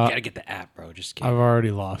Uh, gotta get the app, bro. Just kidding. I've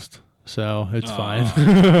already lost, so it's fine.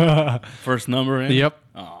 First number in. Yep.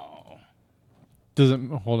 Oh. Doesn't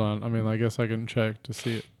hold on. I mean, I guess I can check to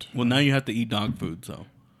see it. Well, now you have to eat dog food. So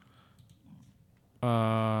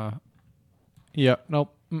Yep.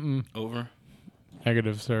 Nope. Mm-mm. over.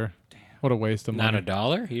 Negative, sir. What a waste of Not money.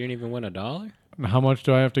 $1. You didn't even win $1. How much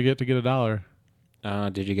do I have to get $1?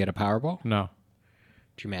 Did you get a Powerball? No.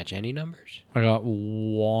 Did you match any numbers? I got I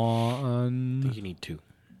one. think you need 2.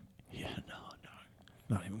 Yeah, no,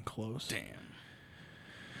 not even close. Damn.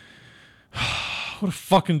 What a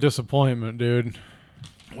fucking disappointment, dude.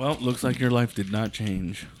 Well, looks like your life did not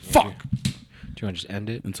change. Fuck. Do you want to just end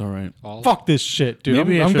it? It's all right. Fuck this shit, dude.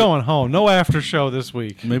 Maybe I I'm should- going home. No after show this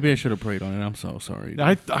week. Maybe I should have prayed on it. I'm so sorry.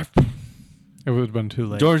 It would have been too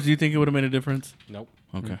late. George, do you think it would have made a difference? Nope.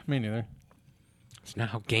 Okay. Me neither. It's not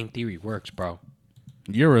how game theory works, bro.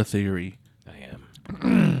 You're a theory. I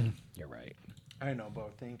am. You're right. I know,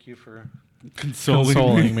 Bo. Thank you for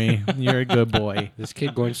Consoling me. You're a good boy. This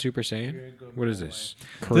kid going Super Saiyan? What is this?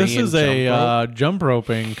 This is Korean jump rope? a jump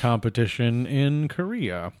roping competition in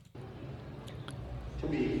Korea.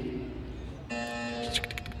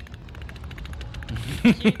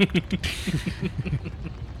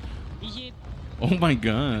 Oh my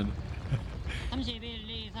god. 31, 2,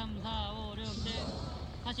 3, 4, 5, 6, 7,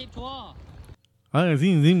 80 좋아.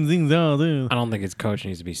 I don't think his coach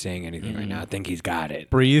needs to be saying anything right now. I think he's got it.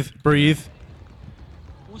 Breathe. 50,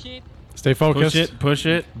 Stay focused. Push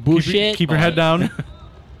it. Keep your head down.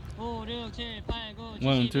 5, 6, 7, 8, 9,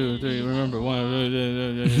 1, 2, 3. Remember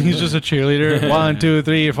 1. He's just a cheerleader. 1, 2,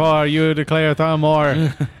 3, 4. You declare more.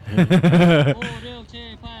 5, 6, 7,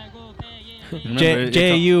 8, 9, 10,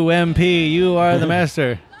 Jump. You are the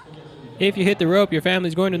master. If you hit the rope, your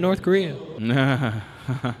family's going to North Korea. Damn,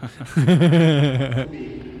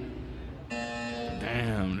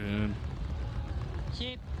 dude.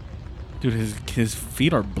 10, Dude, his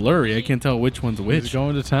feet are blurry. I can't tell which one's He's which.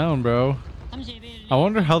 going to town, bro. 31, I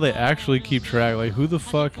wonder how they actually keep track. Like, who the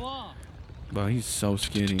fuck? 좋아. Bro, he's so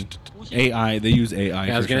skinny. AI, they use AI.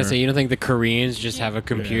 I was for going to sure. say, you don't think the Koreans just have a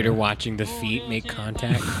computer watching the feet make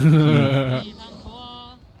contact? 2, 3,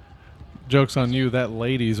 4, Joke's on you. That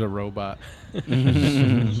lady's a robot.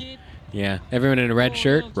 50, Yeah. Everyone in a red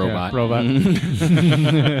shirt? Robot. Yeah, robot.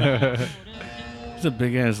 It's a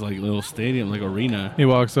big ass like little stadium, like arena. He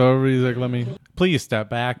walks over. He's like, please step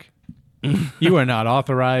back. You are not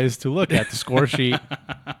authorized to look at the score sheet.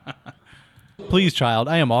 Please, child,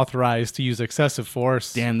 I am authorized to use excessive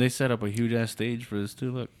force. Damn, they set up a huge ass stage for this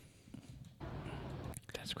too. Look,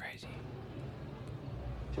 That's crazy.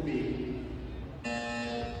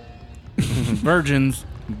 virgins,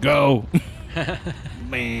 go.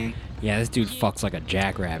 Man, Yeah, this dude fucks like a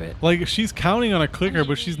jackrabbit. Like, she's counting on a clicker,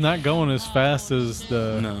 but she's not going as fast as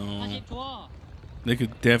the... no, 40, 좋아. they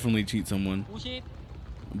could definitely cheat someone. 50,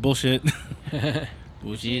 Bullshit.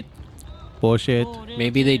 Bullshit. Bullshit. 5, 6,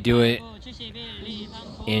 Maybe they do it 7, 8, 9,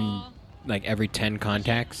 10, in like every 10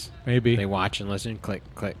 contacts. Maybe. They watch and listen. Click,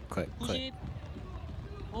 click, click, click.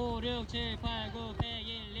 50, 5, 6, 7, 8, 9, 10,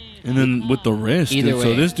 And then with the wrist, Either dude, so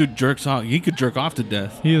way. this dude jerks off. He could jerk off to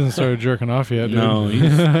death. He hasn't started jerking off yet, dude. No,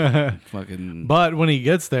 he's fucking. But when he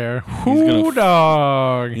gets there, gonna whoo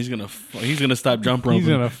dog. He's gonna stop jump roping. He's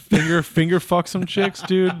gonna finger fuck some chicks,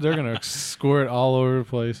 dude. They're gonna squirt all over the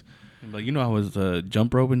place. Like, you know, I was the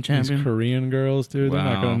jump roping These champion. Korean girls, dude, they're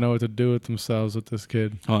not Wow. gonna know what to do with themselves with this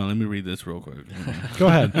kid. Hold on, let me read this real quick. Go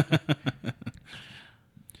ahead.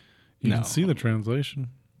 You No. can see the translation.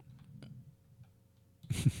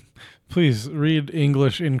 Please read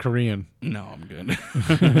English in Korean. No, I'm good.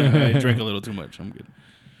 I drank a little too much. I'm good.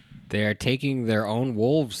 They are taking their own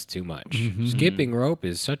wolves too much. Skipping rope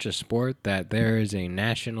is such a sport that there is a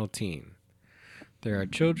national team. There are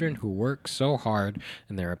children who work so hard,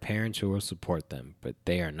 and there are parents who will support them, but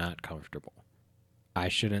they are not comfortable. I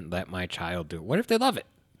shouldn't let my child do it. What if they love it?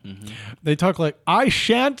 They talk like, I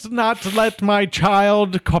shan't not let my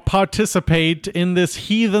child participate in this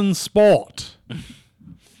heathen sport.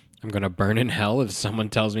 I'm going to burn in hell if someone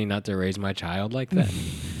tells me not to raise my child like that.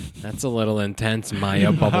 That's a little intense,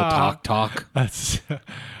 Maya bubble talk. That's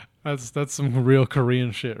some real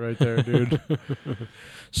Korean shit right there, dude.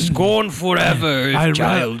 Scorn forever if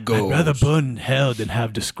child goes. I'd rather burn in hell than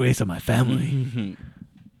have disgrace on my family.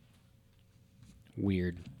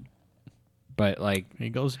 Weird. But like, He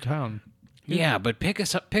goes to town. yeah, but pick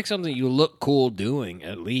something you look cool doing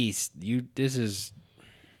at least. This is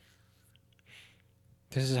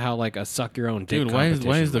how like a suck your own dick Dude, why is the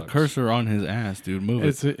competition looks. cursor on his ass, dude? Move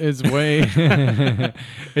it. It's way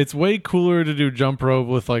it's way cooler to do jump rope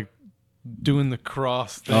with like doing the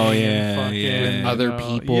cross thing. Oh, and yeah, fucking, yeah. you Other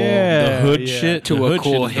know, people, yeah, the hood yeah. shit To the a hood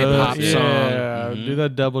cool shit is hip-hop dope. song. Yeah, do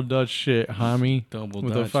that double dutch shit, homie. Double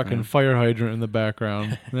with Dutch, a fucking man. fire hydrant in the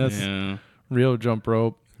background. That's Yeah, real jump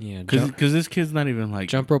rope. Yeah, because this kid's not even like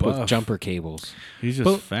jump rope with buff. jumper cables. He's just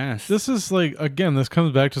But fast. This is like, again, this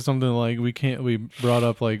comes back to something like we brought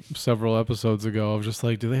up like several episodes ago of just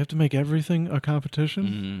like, do they have to make everything a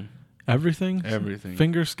competition? Everything? Everything.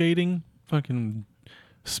 Finger skating? Fucking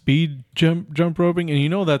speed jump roping? And you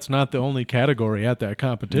know that's not the only category at that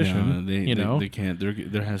competition. They can't.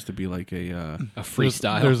 There has to be like a A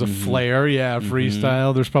freestyle. There's a flare,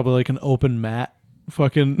 freestyle. There's probably like an open mat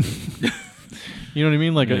fucking. You know what I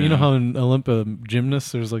mean? Like you Yeah. know how in Olympic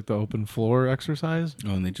gymnasts there's like the open floor exercise. Oh,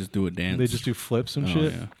 and they just do a dance. They just do flips and Oh,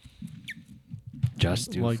 shit. yeah.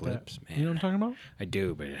 Just do like flips, that. man. You know what I'm talking about? I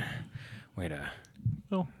do, but wait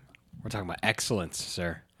Oh, we're talking about excellence,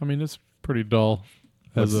 sir. I mean it's pretty dull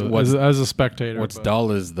as What's- as a spectator. What's but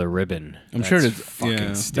dull is the ribbon. I'm sure That's it's- fucking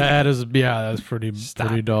yeah. stupid. That's pretty Stop.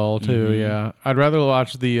 pretty dull too. Mhm. Yeah, I'd rather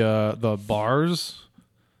watch the bars.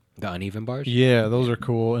 The uneven bars. Yeah, those are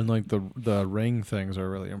cool, and like the ring things are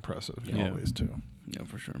really impressive. Yeah. Always too. Yeah,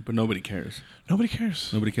 for sure. But nobody cares. Nobody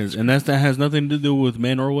cares. Nobody cares. And that has nothing to do with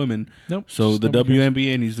men or women. Nope. So Just the nobody cares.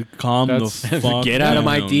 WNBA needs to calm That's- the fuck Get out of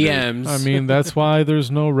my down, dude. DMs. I mean, that's why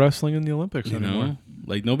there's no wrestling in the Olympics You anymore. know?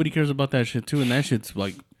 Like, nobody cares about that shit, too. And that shit's,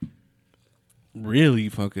 like, really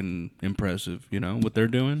fucking impressive, you know, what they're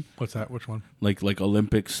doing. What's that? Which one? Like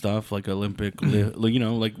Olympic stuff, like Olympic, like, you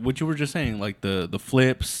know, like what you were just saying, like the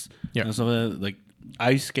flips Yeah. and stuff like that. Like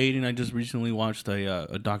ice skating. I just recently watched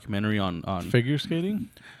a documentary on Figure skating?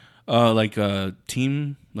 like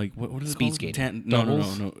team, like what is it Speed called? skating.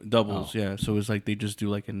 Doubles? No, doubles. Yeah. So it's like they just do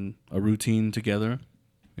like a routine together,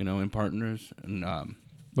 you know, in partners. And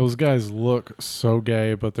Those guys look so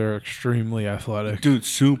gay, but they're extremely athletic. dude,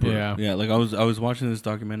 super. Yeah. Like I was watching this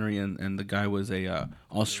documentary and the guy was a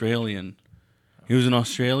Australian. He was an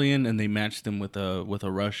Australian and they matched him with a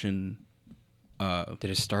Russian. Did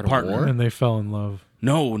it start a Partner. war? And they fell in love.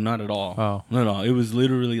 No, not at all. Oh. Not at all. It was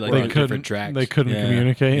literally like We're They on couldn't. different tracks. They couldn't Yeah,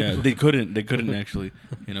 communicate. Yeah, they couldn't actually.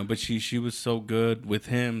 You know, but she was so good with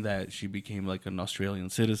him that she became like an Australian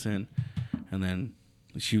citizen, and then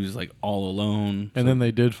she was like all alone. And then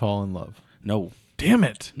they did fall in love. no, Damn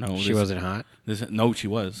it! no, She wasn't hot. No, she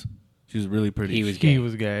was. She was really pretty. He was He gay.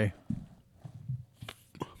 was gay.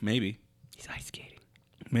 maybe, He's ice skating.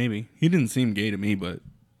 maybe he didn't seem gay to me, but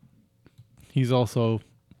He's also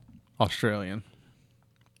Australian.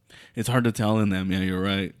 it's hard to tell in them. Yeah, you're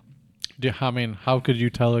right. I mean, how could you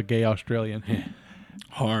tell a gay Australian?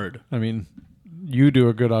 Hard. I mean, you do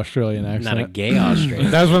a good Australian accent. Not a gay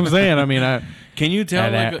Australian. That's what I'm saying. I mean, Can you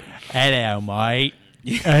tell? Like hello, mate.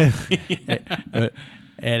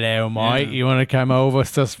 Hello, mate. You want to come over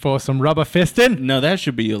just for some rubber fisting? no, that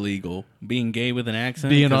should be illegal. Being gay with an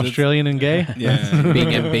accent. Being 'cause it's- Australian and gay? Yeah.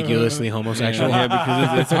 Being ambiguously homosexual. Yeah,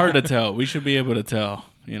 because it's hard to tell. We should be able to tell.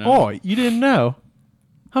 You know. Oh, you didn't know?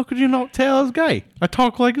 How could you not tell I was gay? I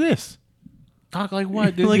talk like this. Talk like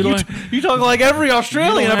what, dude? Like you, you, don't, you talk like every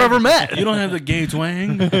Australian don't I've have- ever met. you don't have the gay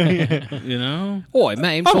twang. You know? Oi,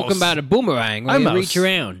 mate, I'm talking about a boomerang where you most- reach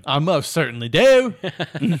around. I most certainly do.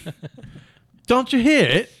 Don't you hear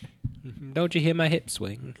it? Don't you hear my hip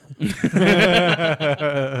swing?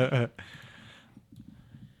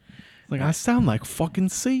 Like, I sound like fucking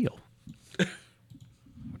Seal.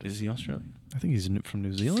 Is he Australian? I think he's from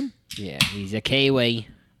New Zealand. Yeah, he's a Kiwi.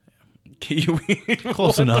 Kiwi.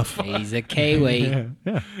 Close enough. He's a Kiwi.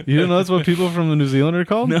 Yeah. You don't know that's what people from New Zealand are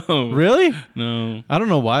called? No. Really? No. I don't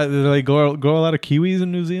know why. Do they grow a lot of Kiwis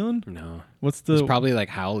in New Zealand? No. What's the... It's probably like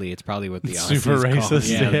Howley. It's probably what the Super Aussies call it.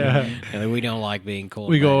 racist, yeah. Yeah, we don't like being called.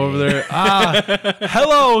 We by go over name. there.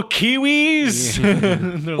 Hello, Kiwis.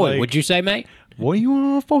 They're Oi, like, what'd you say, mate? what you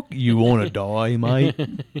want to fuck? You want to die, mate?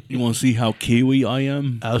 You want to see how Kiwi I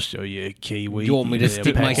am? I'll show you a Kiwi. You want me to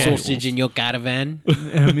stick my packet. sausage in your caravan?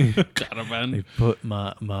 I mean, they Caravan. put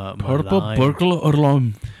my Purple lime. burglar or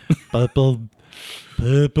lime? Purple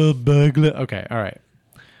burglar. Okay, all right.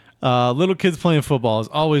 Little kids playing football is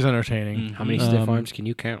always entertaining. How many stiff arms can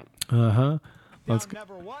you count? Uh-huh. Let's go.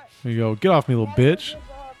 There you go. Get off me, little bitch.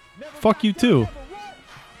 Fuck you, too.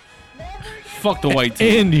 Fuck the white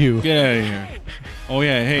team. And you. Get out of here. Oh,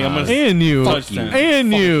 yeah. Hey, I'm going to... And you. Touchdown.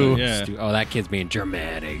 And you. Yeah. Oh, that kid's being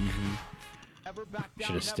dramatic.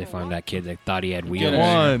 Should have stiff armed that kid that thought he had wheels. Get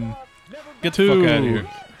out. One. Get Two. the fuck out of here.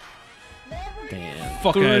 Damn.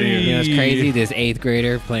 Fuck out of Three. here. You know what's crazy? This 8th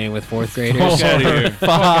grader playing with 4th graders. Fuck outta here. Fuck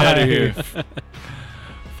outta here.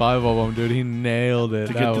 5 of them, dude. He nailed it.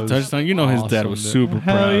 To That get the was touchdown. You know his dad was dude. super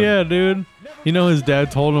Hell proud. yeah, dude. You know his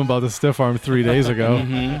dad told him about the stiff arm 3 days ago.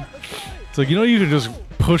 It's like, you know, you could just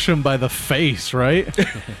push him by the face, right?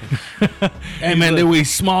 Hey, man, they way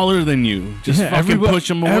smaller than you. Just fucking push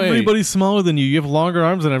them away. Everybody's smaller than you. You have longer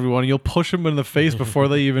arms than everyone. You'll push them in the face before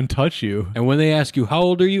they even touch you. And when they ask you, how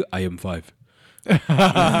old are you? I am 5.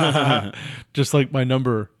 Just like my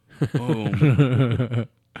number. Oh.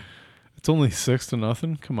 It's only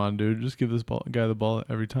 6-0. Come on, dude. Just give this guy the ball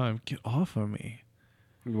every time. Get off of me.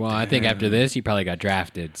 Well, I think after this, he probably got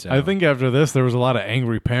drafted. So I think after this, there was a lot of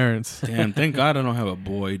angry parents. Damn, thank God I don't have a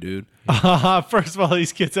boy, dude. First of all,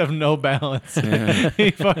 these kids have no balance. Yeah.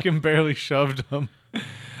 He fucking barely shoved them.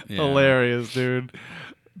 Yeah. Hilarious, dude.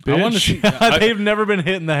 I want to bitch. see. They've never been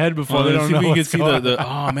hit in the head before. They Let's don't see know if you can what's see going the.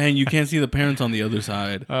 on. Oh man, you can't see the parents on the other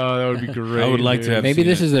side. Oh, that would be great. I would like to dude. have- Maybe seen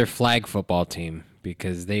this it. is their flag football team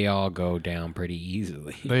because they all go down pretty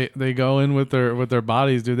easily. They go in with their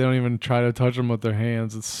bodies, dude. They don't even try to touch them with their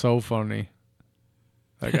hands. It's so funny.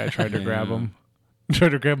 That guy tried to grab him. Tried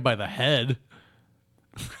to grab him by the head.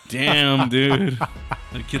 Damn, dude.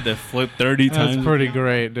 The kid that flipped 30 times. That's pretty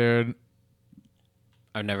great, dude.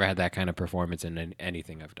 I've never had that kind of performance in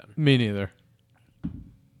anything I've done. Me neither.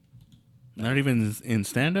 Not even in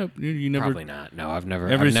stand up. You never. Probably not. No, I've never.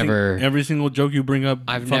 Every single joke you bring up.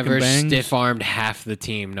 I've fucking never bangs? stiff armed half the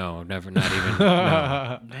team. No, never. Not even.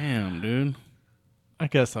 No. Damn, dude. I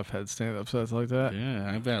guess I've had stand-up sets like that.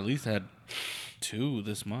 Yeah, I've at least had 2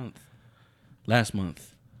 this month. Last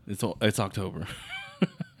month. It's October.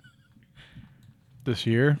 This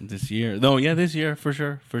year. This year. No, yeah, this year for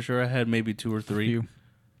sure. For sure, I had maybe 2 or 3. You.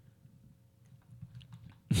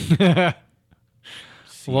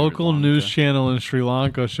 Sri Local Lanka. news channel in Sri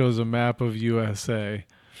Lanka shows a map of USA.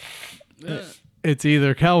 It's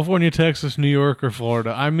either California, Texas, New York, or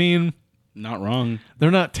Florida. I mean, Not wrong.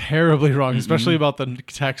 they're not terribly wrong, especially about the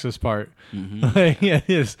Texas part. Like, yeah,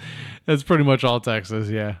 it's pretty much all Texas.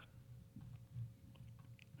 Yeah.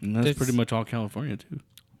 And that's It's- pretty much all California too.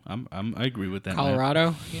 I agree with that.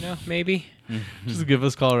 Colorado, maybe, Just give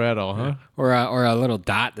us Colorado, huh? or a little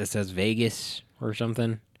dot that says Vegas or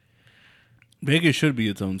something. Vegas should be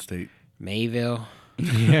its own state. Mayville,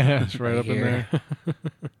 Yeah, it's right up in here. there.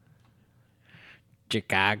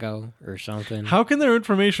 Chicago, or something. How can their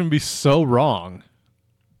information be so wrong?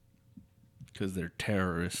 Because they're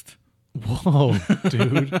terrorists. Whoa,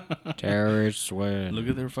 dude. Terrorists win. Look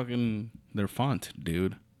at their font,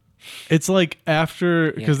 dude. It's like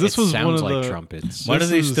after, because this was one sounds of like the trumpets. Why do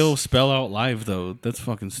they is- still spell out live though? That's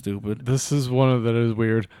fucking stupid. This is one of that is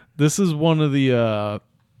weird. This is one of the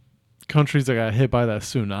countries that got hit by that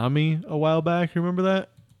tsunami a while back. You remember that?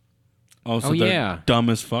 Oh, so Oh, they're yeah.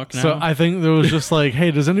 dumb as fuck now. So I think there was just like,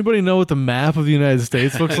 hey, does anybody know what the map of the United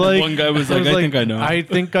States looks like? One guy was like, I think I know. I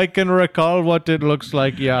think I can recall what it looks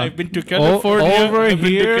like. Yeah, I've been to California. over I've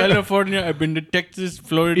here. been to California. I've been to Texas,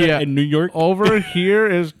 Florida, Yeah. and New York. Over here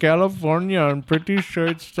is California. I'm pretty sure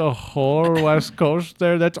it's the whole West Coast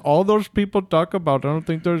there. That's all those people talk about. I don't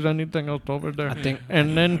think there's anything else over there.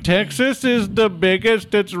 And then Texas is the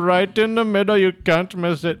biggest. It's right in the middle. You can't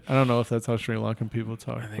miss it. I don't know if that's how Sri Lankan people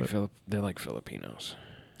talk. I think but- they're like Filipinos.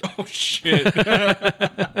 Oh shit!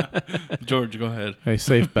 George, go ahead. Hey,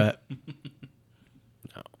 safe bet.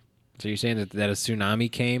 So you're saying that a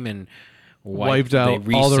tsunami came and Wiped they out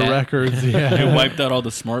all the reset? records. It Yeah. wiped out all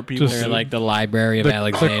the smart people. Just- They're like the Library of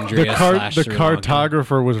Alexandria. the slash Sri Lanka.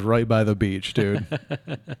 cartographer was right by the beach, dude.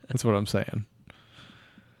 That's what I'm saying.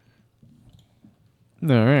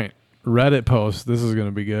 All right. Reddit post. This is going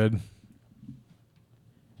to be good.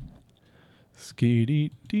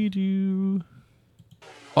 Skee-dee-dee-doo.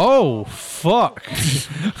 Oh, fuck.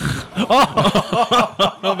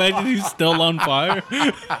 Imagine he's still on fire.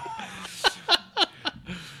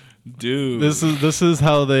 Dude. This is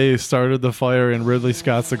how they started the fire in Ridley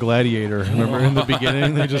Scott's The Gladiator. Remember in the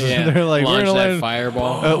beginning, they just they're like, we're Launch gonna that land.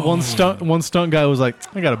 fireball. One stunt guy was like,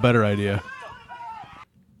 I got a better idea.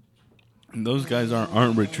 Those guys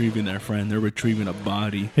aren't retrieving their friend. They're retrieving a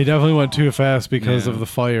body. He definitely went too fast because Yeah. of the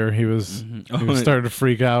fire. He was Oh, he was starting to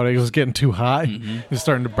freak out. He was getting too hot. He was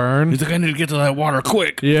starting to burn. He's like, I need to get to that water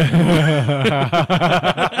quick. Yeah.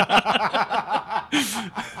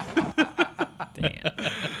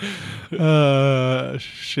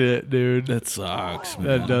 Shit, dude. That sucks, man.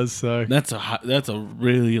 That does suck. That's a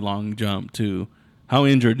really long jump too. How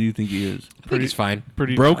injured do you think he is? I think he's fine.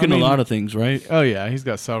 Pretty Broken I mean, a lot of things, right? Oh yeah, he's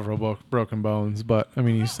got several broken bones, but I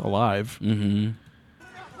mean he's alive Mm-hmm.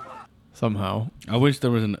 somehow. I wish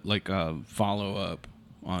there was a follow up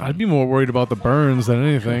on. I'd be more worried about the burns than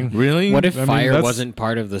anything. really. What if I mean, fire that's- wasn't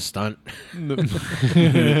part of the stunt?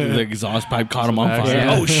 the exhaust pipe caught him on fire?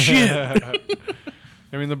 Yeah. Oh shit!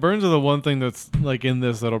 I mean, the burns are the one thing that's like in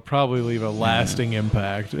this that'll probably leave a lasting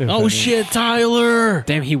impact. if Oh any. shit, Tyler!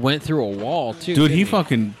 Damn, he went through a wall too. Dude, didn't he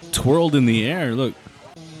fucking twirled in the air. Look,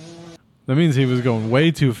 That means he was going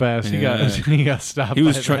way too fast. Yeah. He got stopped. he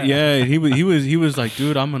was by trying. that. Yeah, he was like,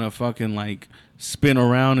 dude, I'm gonna fucking like spin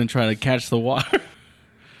around and try to catch the water.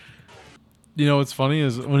 You know what's funny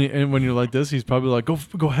is when you're like this, he's probably like, go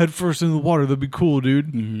head first into the water. That'd be cool,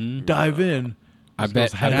 dude. Mm-hmm. Dive in. I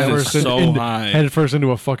bet Head That is first so into, high. Head first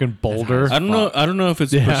into a fucking boulder. I don't know if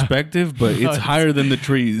it's Yeah. perspective, but it's higher than the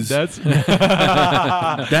trees. That's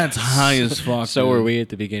That's high as fuck. So dude. were we at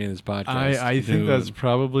the beginning of this podcast. I think Dude. that's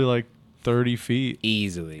probably like 30 feet.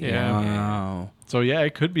 Easily. Yeah. Wow. So yeah,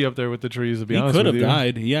 it could be up there with the trees. To be He honest could with have you.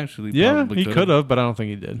 died. He actually. Yeah, probably he could have, but I don't think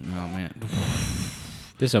he did. Oh man,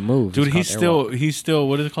 This is a move. dude, It's called he's still.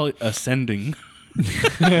 What do they call it? Ascending.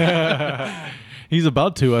 He's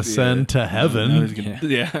about to ascend to Now heaven. he's gonna-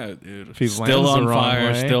 yeah, dude. he Still lands the on wrong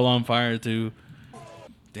fire. way. Still on fire too.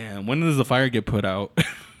 Damn. When does the fire get put out?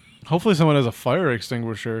 Hopefully, someone has a fire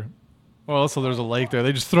extinguisher. Well, also there's a lake there.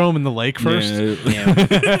 They just throw him in the lake first. Yeah.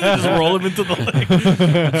 Just roll him into the lake.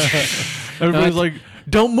 Everybody's like,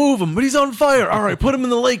 "Don't move him," but he's on fire. All right, put him in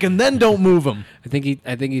the lake and then don't move him. I think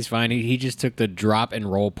he's fine. He just took the drop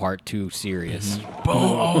and roll part too serious.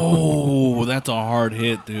 Oh, that's a hard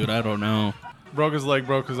hit, dude. I don't know. Broke his leg,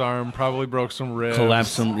 broke his arm, probably broke some ribs.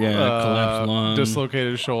 Collapsed some, collapsed lung.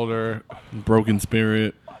 Dislocated shoulder. Broken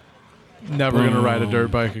spirit. Never gonna ride a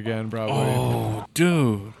dirt bike again, probably. Oh,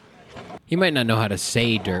 dude. He might not know how to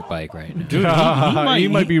say dirt bike right now. Dude, he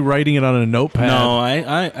might be writing it on a notepad. No,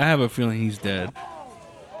 I have a feeling he's dead.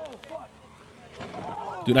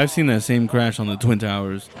 Dude, I've seen that same crash on the Twin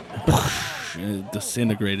Towers. It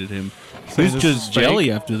disintegrated him. He was this just is jelly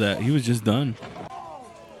fake? after that. He was just done.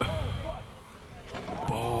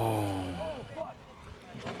 Boom.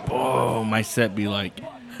 Boom. My set be like,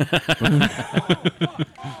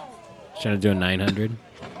 Trying to do a 900.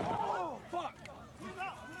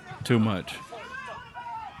 too much.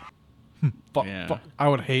 Yeah. I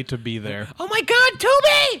would hate to be there. Oh my God,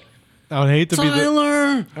 Toby! I would hate to be the.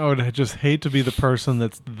 Tyler! I would just hate to be the person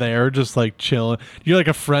that's there, just like chilling. You're like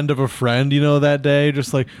a friend of a friend, you know, that day,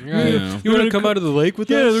 just like Yeah. You want to come out of the lake with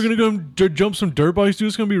yeah, us? they're gonna go jump some dirt bikes, dude.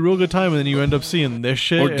 It's gonna be a real good time, and then you end up seeing this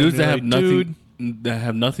shit. Or and dudes you're that like, have nothing. Dude, That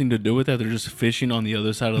have nothing to do with that. They're just fishing on the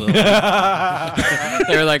other side of the lake.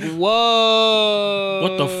 They're like, whoa!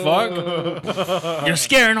 What the fuck? You're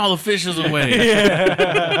scaring all the fishes away.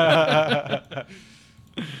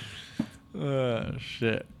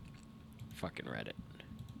 shit, Fucking Reddit.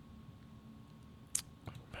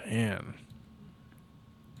 man.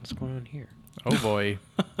 What's going on here? Oh boy.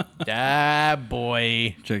 Ah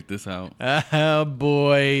boy. Check this out. Ah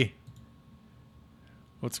boy.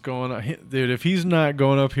 What's going on, dude? If he's not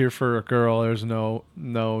going up here for a girl, there's no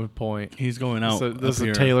point. He's going out. So this is up a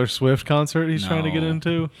here. Taylor Swift concert he's trying to get No.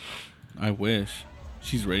 into. I wish.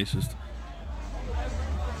 She's racist.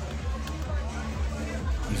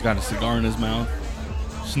 He's got a cigar in his mouth,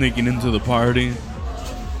 sneaking into the party.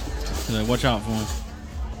 He's like, watch out for him.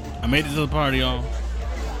 I made it to the party, y'all.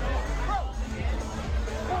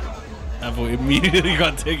 That boy immediately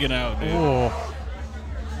got taken out, dude. Oh.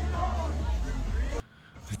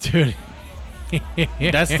 Dude.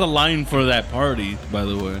 That's the line for that party, by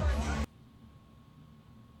the way.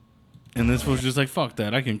 And this was just like, fuck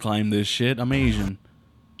that. I can climb this shit. I'm Asian.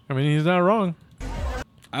 I mean, he's not wrong.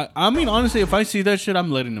 I mean, honestly, if I see that shit, I'm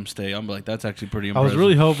letting him stay. I'm like, that's actually pretty I impressive. was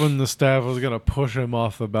really hoping the staff was going to push him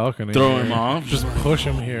off the balcony. Throw here. him off? Just push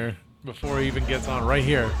him here before he even gets on right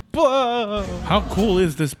here. Whoa. How cool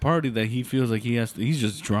is this party that he feels like he has to... He's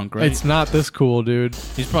just drunk, right? It's not this cool, dude.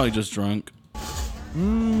 He's probably just drunk.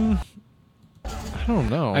 I don't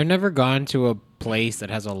know. I've never gone to a place that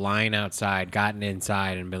has a line outside, gotten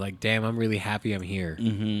inside, and been like, damn, I'm really happy I'm here.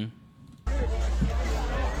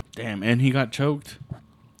 Damn, and he got choked.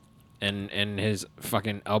 And his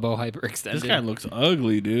fucking elbow hyperextended. This guy looks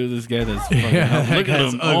ugly, dude. This guy that's fucking... Yeah, that look at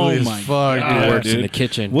guy's him. ugly Oh as my fuck, God, dude. He works in dude. the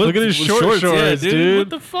kitchen. What- Look at his what shorts, yeah, dude. What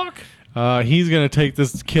the fuck? He's going to take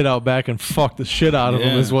this kid out back and fuck the shit out of him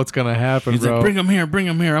Yeah. is what's going to happen, He's bro. like, bring him here, bring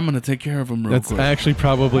him here. I'm going to take care of him real That's quick. actually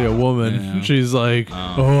probably a woman. Yeah. She's like,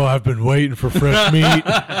 "Oh, I've been waiting for fresh meat.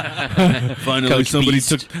 Finally, Coach somebody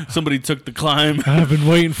Beast. took the climb. I've been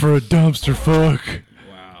waiting for a dumpster fuck.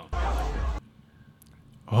 Wow.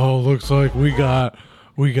 Oh, looks like we got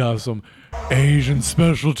some Asian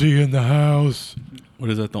specialty in the house. What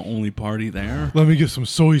is that, the only party there? Let me get some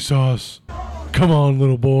soy sauce. Come on,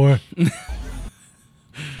 little boy.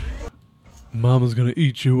 Mama's gonna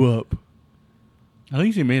eat you up." At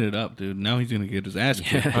least he made it up, dude. Now he's going to get his ass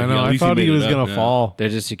kicked. I know. I thought he was gonna fall.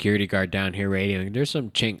 There's a security guard down here radioing. There's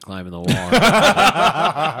some chink climbing the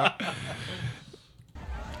wall.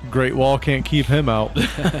 Great Wall can't keep him out.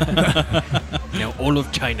 Now all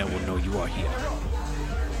of China will know you are here.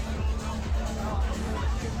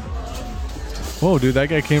 Whoa, dude, that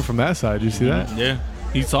guy came from that side. You see that? Yeah.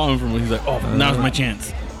 He saw him from... He's like, oh, now's my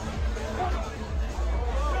chance.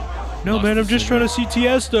 No, Lost man, the I'm just trying to see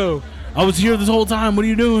Tiesto. I was here this whole time. What are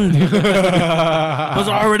you doing? I was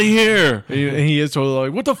already here. He is totally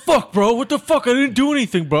like, what the fuck, bro? What the fuck? I didn't do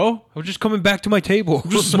anything, bro. I was just coming back to my table.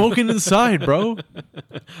 I'm just smoking inside, bro.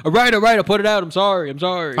 All right, I'll put it out. I'm sorry.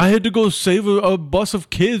 I had to go save a bus of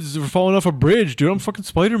kids that were falling off a bridge, dude. I'm fucking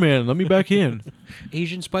Spider-Man. Let me back in.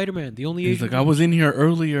 Asian Spider-Man, the only He's Asian. like, I was in here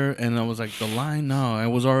earlier, and I was like, the line? No, I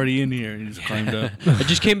was already in here. And he just climbed up. I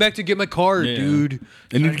just came back to get my card, Yeah. dude.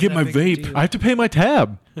 I need to get my Not a big vape. deal. I have to pay my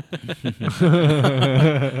tab.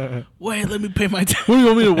 Wait, let me pay my tab. What do you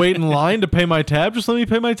want me to wait in line to pay my tab? Just let me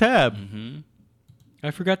pay my tab.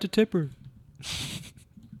 I forgot to tip her.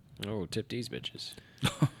 Oh, tip these bitches.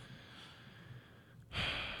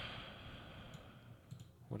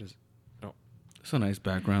 What is it? Oh, It's a nice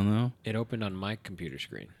background, though. it opened on my computer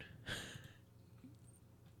screen.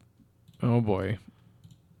 Oh boy.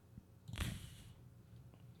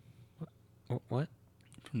 What?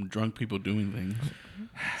 From drunk people doing things.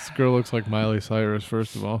 This girl looks like Miley Cyrus,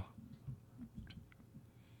 first of all.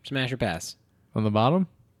 Smash or pass? On the bottom?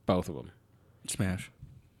 Both of them. Smash.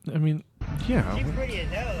 I mean, yeah. He's pretty as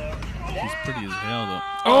hell, though.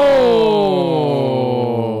 Oh!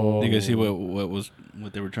 You guys see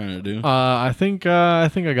what they were trying to do? I think I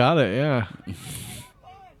got it. Yeah.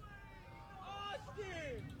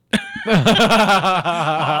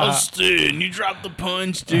 Austin, you dropped the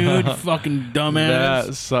punch, dude. You fucking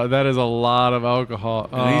dumbass. That is a lot of alcohol.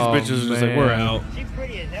 And these bitches are just like, we're out.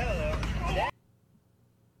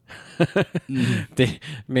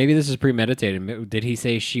 Maybe this is premeditated. Did he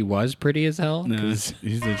say she was pretty as hell? No, he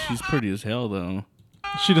said she's pretty as hell, though.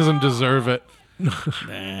 She doesn't deserve it.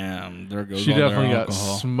 Damn, there goes She all their definitely got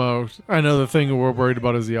alcohol. smoked. I know the thing we're worried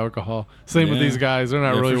about is the alcohol. Same with Yeah. these guys. They're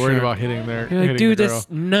not Yeah, really for worried sure. about hitting You're like, hitting dude, the girl. that's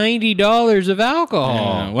 $90 of alcohol.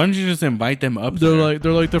 Yeah. Why don't you just invite them up They're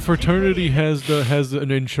there? like the fraternity has an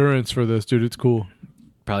insurance for this, dude. It's cool.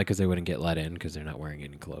 Probably because they wouldn't get let in because they're not wearing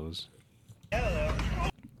any clothes.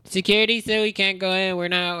 Security said we can't go in. We're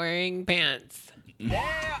not wearing pants.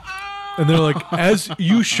 And they're like, as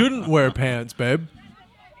you shouldn't wear pants, babe.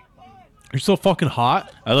 You're so fucking hot.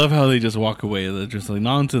 I love how they just walk away. They're just like,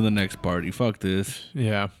 on to the next party. Fuck this.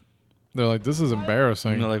 Yeah. They're like, this is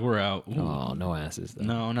embarrassing. And they're like, we're out. Ooh. Oh, no asses though.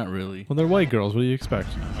 No, not really. Well, they're white girls. What do you expect?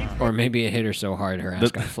 Or maybe it hit her so hard her ass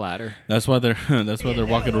got flatter. That's why they're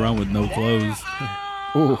walking around with no clothes.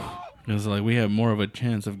 Ooh. It's like we have more of a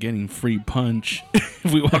chance of getting free punch if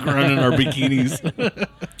we walk around in our bikinis.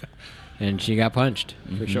 And she got punched,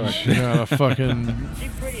 for sure. She got a fucking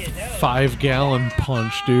 5-gallon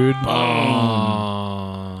punch, dude.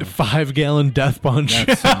 Oh. 5-gallon death punch.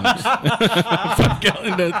 That sucks.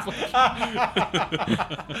 5-gallon death punch.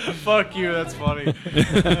 Fuck you. That's funny.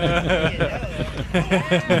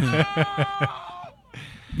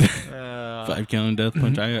 5-gallon death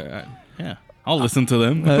punch. Yeah. I'll listen to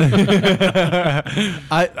them.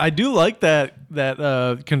 I do like that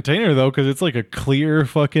container though, because it's like a clear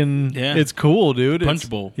fucking. Yeah. It's cool, dude. Punch It's-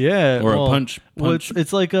 bowl. Yeah. Or a punch. Well,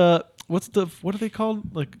 it's like a what are they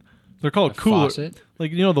called? Like they're called coolers. Faucet?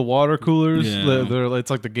 Like the water coolers. Yeah. It's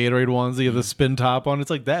like the Gatorade ones. They have the spin top on. It's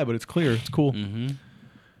like that, but it's clear. It's cool. Mm-hmm.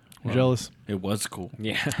 I'm jealous. It was cool.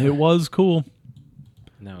 Yeah. It was cool.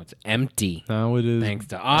 No, it's empty. Now it is. Thanks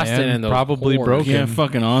to Austin and those probably whores. broken. Yeah,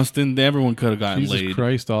 fucking Austin. Everyone could have gotten Jesus laid.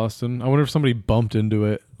 Christ, Austin. I wonder if somebody bumped into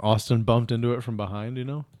it. Austin bumped into it from behind,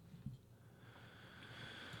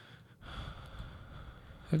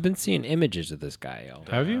 I've been seeing images of this guy all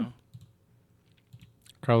day. Have you?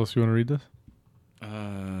 Carlos, you want to read this?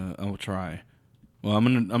 I will try. Well,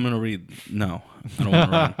 I'm gonna read. No, I don't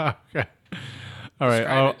want to read. Okay. All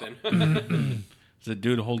right. It's a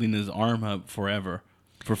dude holding his arm up forever.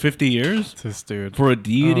 For 50 years? It's this dude. For a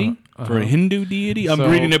deity? For a Hindu deity? I'm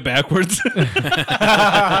reading it backwards.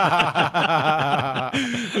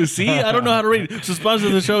 See? I don't know how to read. So sponsor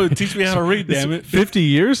the show and teach me how to read, damn it. 50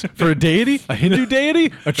 years for a deity? A Hindu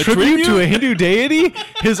deity? A tribute to tribute? a Hindu deity?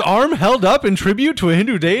 His arm held up in tribute to a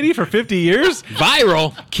Hindu deity for 50 years?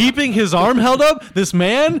 Viral. Keeping his arm held up? This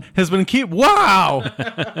man has been Wow!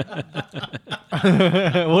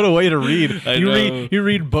 What a way to read. I know. You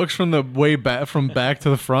read books from the way back from back to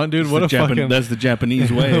the front, dude. What a fucking That's the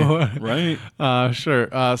Japanese way, right? Sure.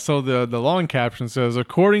 So the long caption says,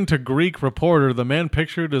 according to Greek reporter, the man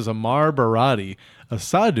pictured is Amar Bharati, a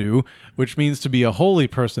sadhu, which means to be a holy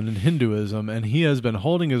person in Hinduism, and he has been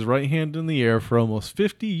holding his right hand in the air for almost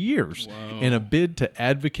 50 years in a bid to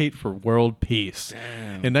advocate for world peace.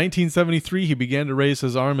 In 1973, he began to raise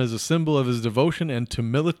his arm as a symbol of his devotion and to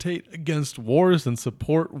militate against wars and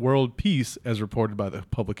support world peace, as reported by the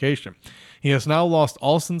publication. He has now lost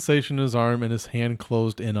all sensation in his arm and his hand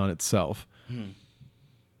closed in on itself.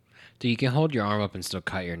 So you can hold your arm up and still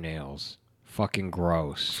cut your nails. Fucking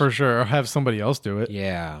gross. For sure. Or have somebody else do it.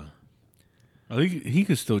 Yeah. I think he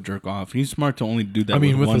could still jerk off. He's smart to only do that. I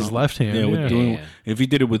mean, with one his left hand. Yeah, Yeah. Yeah. If he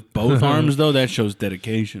did it with both arms, though, that shows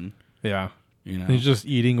dedication. Yeah. You know, He's just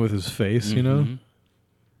eating with his face, you know?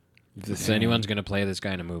 If anyone's going to play this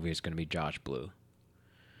guy in a movie, it's going to be Josh Blue.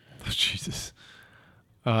 Jesus.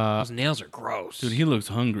 Those nails are gross. dude, he looks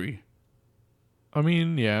hungry. I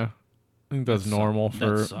mean, yeah. I think that's normal that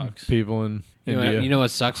for sucks. people in You know, India. you know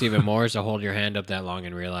what sucks even more is to hold your hand up that long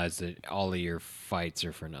and realize that all of your fights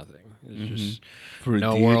are for nothing. There's just For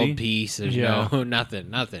no deity. world peace. There's Yeah. no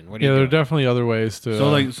nothing. What are Yeah, you there are doing? definitely other ways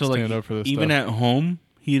to stand up for this even stuff. at home,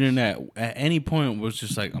 he didn't at any point was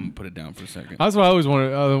just like, I'm gonna put it down for a second. That's what I always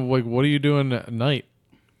wondered. Like, what are you doing at night?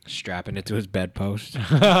 Strapping it to his bedpost.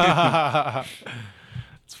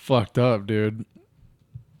 It's fucked up, dude.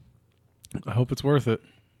 I hope it's worth it.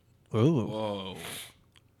 Ooh. Whoa,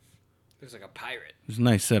 Looks like a pirate. it's a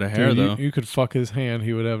nice set of hair Dude, though. you could fuck his hand.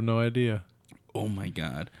 He would have no idea. Oh my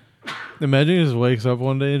god. Imagine he just wakes up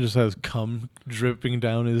one day and just has cum dripping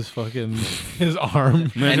down his fucking his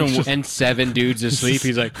arm. Imagine And 7 dudes asleep.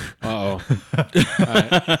 He's like, uh-oh.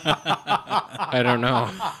 I don't know.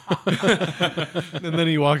 And then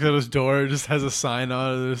he walks out his door. It just has a sign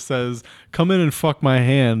on it that says, "Come in and fuck my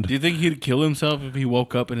hand." do you think he'd kill himself if he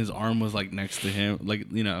woke up and his arm was like next to him?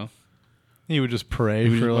 Like, you know, He would just pray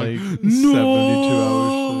was for just like like, 72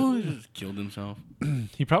 no! hours. He just killed himself.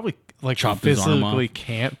 He probably like Chopped his arm physically off.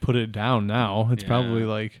 can't put it down now. It's Yeah. probably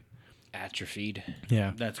like, Atrophied.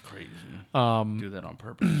 yeah. That's crazy. Do that on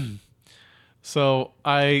purpose. So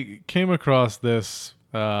I came across this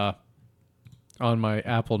on my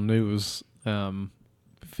Apple News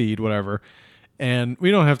feed, whatever, and we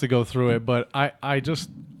don't have to go through it, but I just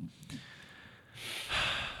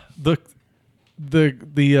the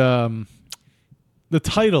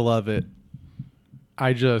title of it,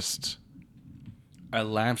 I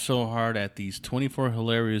laughed so hard at these 24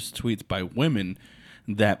 hilarious tweets by women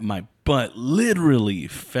that my butt literally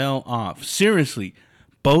fell off. Seriously,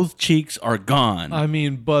 both cheeks are gone. I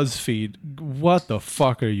mean, BuzzFeed, what the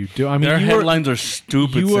fuck are you doing? I mean, Their you headlines are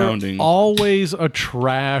stupid you sounding. are always a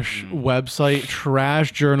trash website,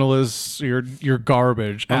 trash journalists. You're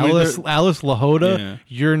garbage. I mean, Alice Lahoda, Yeah.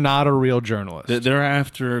 you're not a real journalist. They're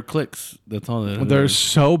after clicks. That's all that They're is.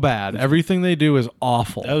 so bad. Everything they do is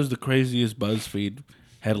awful. That was the craziest BuzzFeed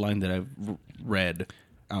headline that I've read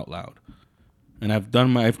out loud. And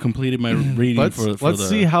I've completed my reading Let's for the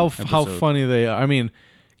see how episode. funny they are. I mean,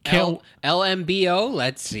 can't LMBO,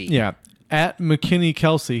 let's see. yeah. At McKinney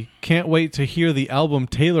Kelsey, can't wait to hear the album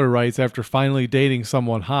Taylor writes after finally dating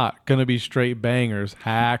someone hot. Gonna be straight bangers.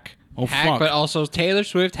 Hack. Oh, Hack, fuck. but also Taylor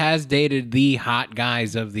Swift has dated the hot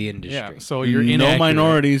guys of the industry. Yeah. So you're no inaccurate.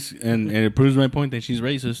 minorities, and it proves my point that she's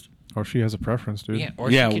racist. Or she has a preference, dude. Yeah, or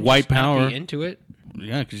Yeah, she can white just not power. be into it.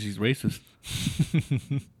 Yeah, because she's racist.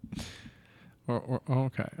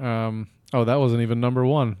 Okay. Oh, that wasn't even number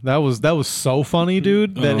one. That was so funny,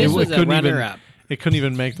 dude. That This was a couldn't even, runner-up. It couldn't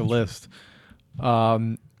even make the list.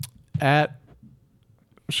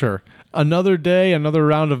 Another day, another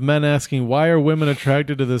round of men asking, why are women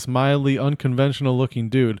attracted to this mildly unconventional looking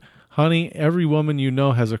dude? Honey, every woman you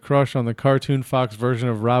know has a crush on the cartoon Fox version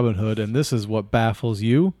of Robin Hood, and this is what baffles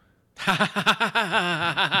you?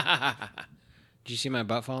 Did you see my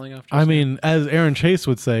butt falling off? I mean, as Aaron Chase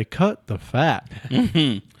would say, cut the fat.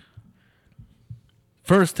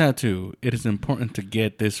 First tattoo. It is important to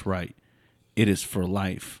get this right. It is for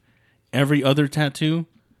life. Every other tattoo,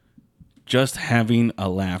 just having a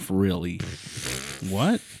laugh, really.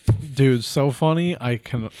 What? Dude, so funny. I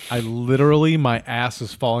literally, my ass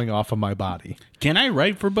is falling off of my body. Can I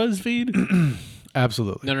write for BuzzFeed?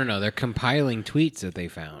 Absolutely. No. They're compiling tweets that they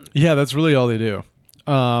found. Yeah, that's really all they do.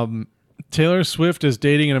 Taylor Swift is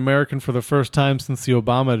dating an American for the first time since the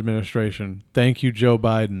Obama administration. Thank you, Joe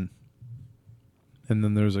Biden. And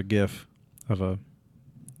then there's a GIF of a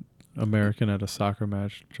American at a soccer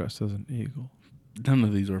match dressed as an eagle. None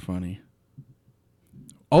of these are funny.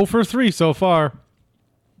 0 for 3 so far.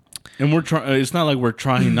 And we're trying. It's not like we're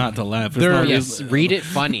trying not to laugh. It's There- not Yes, read it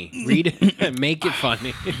funny. Read it, make it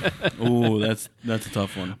funny. Oh, that's a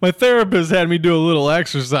tough one. My therapist had me do a little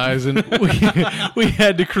exercise, and we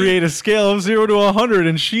had to create a scale of 0 to 100,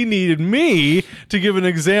 and she needed me to give an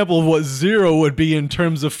example of what 0 would be in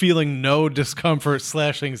terms of feeling no discomfort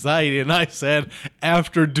 / anxiety. And I said,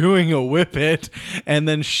 after doing a whippet, and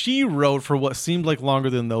then she wrote for what seemed like longer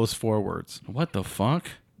than those 4 words. What the fuck?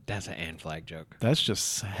 That's an Ann Flag joke. That's just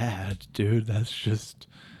sad, dude. That's just...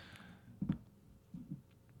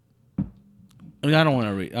 I mean, I don't want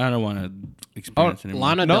to read. I don't want to experience anymore.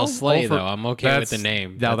 Lana No, Del Slay, all for- though. I'm okay with the that's-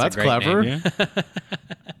 name. now a that's great clever. name. Yeah.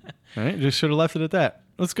 All right, just should have left it at that.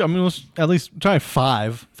 Let's go. I mean, let's at least try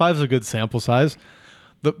 5. 5 is a good sample size.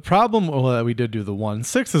 The problem, well, we did do the 1.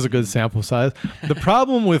 6 is a good sample size. The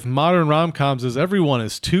problem with modern rom-coms is everyone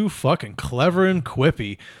is too fucking clever and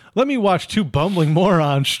quippy. Let me watch 2 bumbling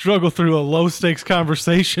morons struggle through a low-stakes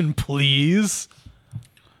conversation, please.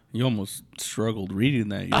 You almost struggled reading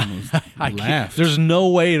that. You almost I can't- laughed. There's no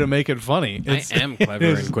way to make it funny. I am clever it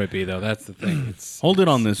and is- quippy, though. That's the thing. It's Hold it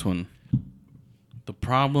on this one. The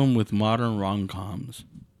problem with modern rom-coms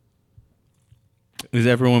is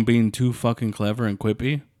everyone being too fucking clever and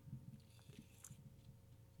quippy.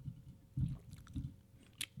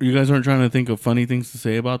 You guys aren't trying to think of funny things to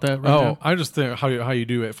say about that right now? I just think how you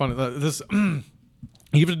do it funny. This you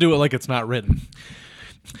have to do it like it's not written.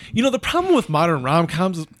 You know, the problem with modern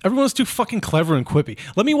rom-coms is everyone's too fucking clever and quippy.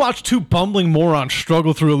 Let me watch 2 bumbling morons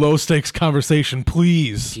struggle through a low-stakes conversation,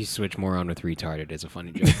 please. you switch moron with retarded is a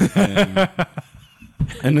funny joke.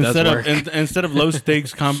 And does work. instead of low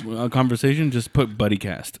stakes conversation, just put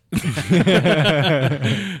Buddycast.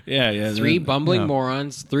 yeah. 3 bumbling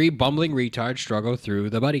morons, 3 bumbling retards struggle through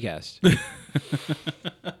the Buddycast.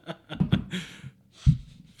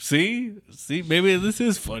 See, maybe this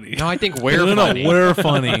is funny. No, I think we're No, funny. we're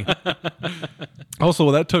funny.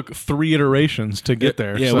 Also, that took 3 iterations to get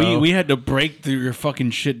there. Yeah, so we had to break through your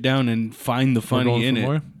fucking shit down and find the we're going funny in for it.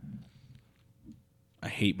 more? I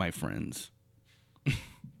hate my friends.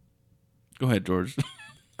 Go ahead, George.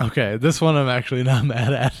 Okay, this one I'm actually not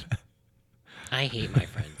mad at. I hate my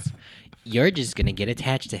friends. You're just gonna get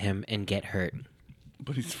attached to him and get hurt.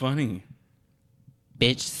 But he's funny.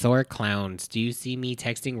 Bitch, sore clowns. Do you see me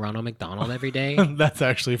texting Ronald McDonald every day? That's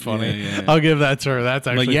actually funny. Yeah. I'll give that to her. That's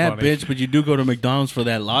actually But yeah, funny. bitch, but you do go to McDonald's for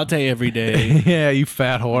that latte every day. Yeah, you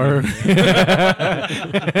fat whore.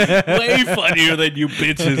 Way funnier than you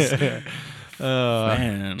bitches.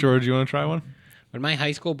 Man. George, you want to try one? When my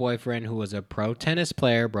high school boyfriend, who was a pro tennis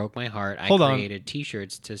player, broke my heart, Hold I on. created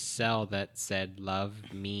T-shirts to sell that said "Love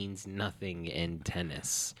means nothing in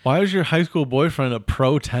tennis." Why is your high school boyfriend a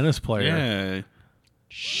pro tennis player? Yeah.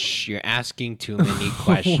 Shh, you're asking too many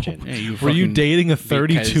questions. Yeah, you Were you fucking- dating a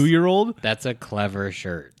 32-year-old? That's a clever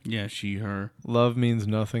shirt. Yeah, she, her. Love means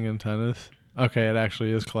nothing in tennis. Okay, it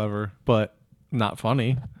actually is clever, but not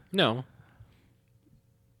funny. No.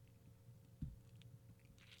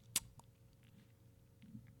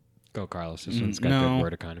 Go, Carlos. This one's got no. good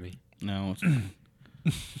word economy. No.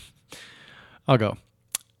 I'll go.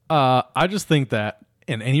 I just think that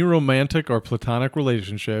in any romantic or platonic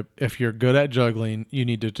relationship, if you're good at juggling, you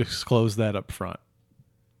need to disclose that up front.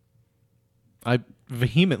 I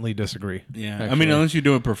vehemently disagree. Yeah. I actually. mean, unless you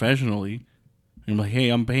do it professionally. I'm like, hey,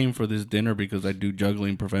 I'm paying for this dinner because I do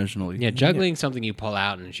juggling professionally. Yeah, juggling's something you pull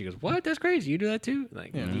out, and she goes, "What? That's crazy. You do that too?"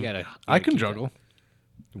 Like, you gotta. I can keep juggle.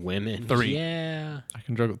 that. Women. 3. Yeah. I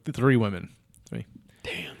can juggle 3 women. 3.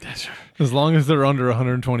 Damn, that's As long as they're under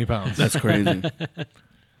 120 pounds. That's crazy.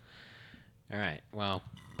 all right. Well,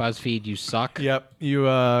 BuzzFeed, you suck. Yep.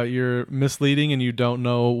 You're misleading and you don't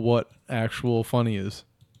know what actual funny is.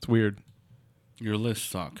 It's weird. Your lists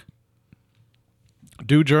suck.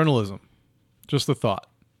 Do journalism. Just a thought.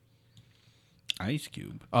 Ice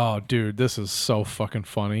Cube. Oh, dude, this is so fucking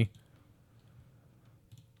funny.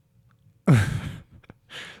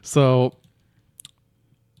 So,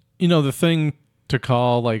 you know, the thing to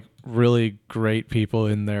call like really great people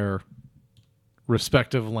in their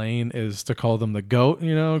respective lane is to call them the GOAT,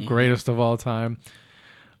 you know, greatest of all time.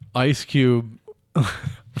 Ice Cube, I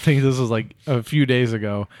think this was like a few days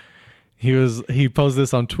ago. He posted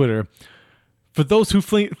this on Twitter. For those who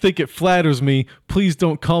think it flatters me, please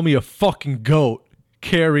don't call me a fucking goat.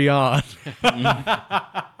 Carry on.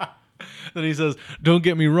 Then he says, don't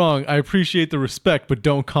get me wrong. I appreciate the respect, but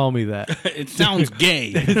don't call me that. It sounds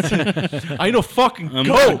gay. I ain't a fucking I'm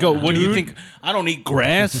goat. not a goat. What do you dude. think? I don't eat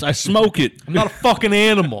grass. I smoke it. I'm not a fucking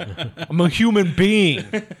animal. I'm a human being.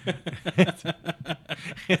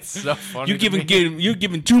 It's so funny. You're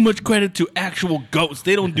giving too much credit to actual goats.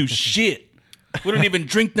 They don't do shit. We don't even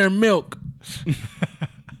drink their milk.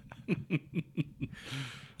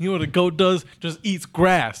 You know what a goat does? Just eats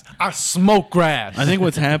grass. I smoke grass. I think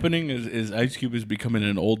what's happening is Ice Cube is becoming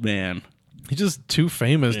an old man. He's just too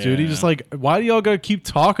famous, dude. He's Yeah. just like, why do y'all gotta keep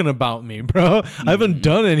talking about me, bro? I haven't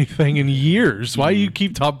done anything in years. Why you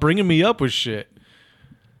keep bringing me up with shit?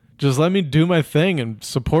 Just let me do my thing and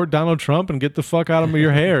support Donald Trump and get the fuck out of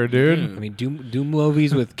your hair, dude. I mean, do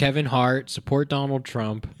movies with Kevin Hart, support Donald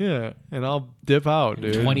Trump, Yeah, and I'll dip out,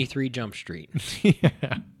 dude. 23 Jump Street. Yeah.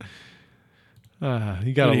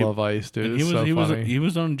 You gotta Dude, love Ice, dude. And It's so funny. he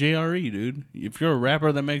was on JRE, dude. If you're a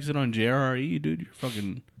rapper that makes it on JRE, dude, you're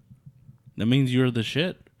fucking. That means you're the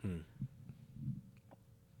shit.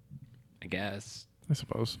 I guess. I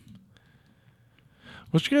suppose.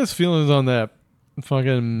 What's your guys' feelings on that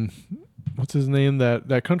fucking what's his name?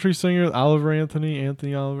 That country singer, Anthony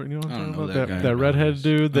Oliver. You know what I I'm don't talking know about? that guy. That redhead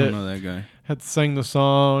dude I that don't know that guy. had sang the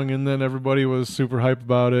song, and then everybody was super hype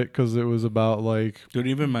about it because it was about like Dude,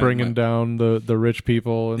 even bringing down the rich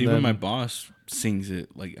people. And even then, my boss sings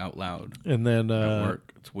it like out loud and then at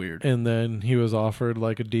work. It's weird. and then he was offered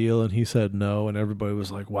like a deal, and he said no, and everybody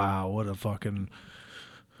was like, "Wow, what a fucking."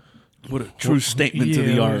 What a true statement to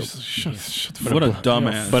the art. Shut the What a fuck up.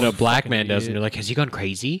 dumbass. But a black man does, and you're like, has he gone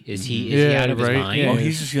crazy? Is he Yeah, out of his right, mind? yeah. Oh,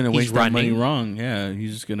 he's just gonna He's waste that money running. wrong. Yeah,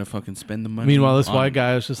 he's just gonna fucking spend the money. Meanwhile, this on white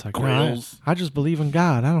guy is just like, "No, grills. I just believe in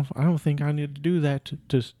God. I don't think I need to do that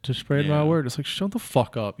to spread my Yeah. word." It's like, shut the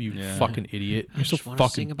fuck up, you Yeah. fucking idiot. You're so Just wanna sing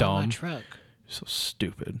fucking about my dumb. truck. You're so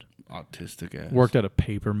stupid. autistic ass. Worked at a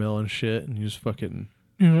paper mill and shit, and you just fucking.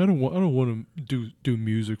 I don't want to do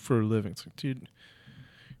music for a living. It's like, dude,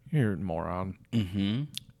 you're a moron. Mm-hmm.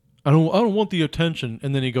 I don't want the attention.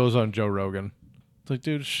 And then he goes on Joe Rogan. It's like,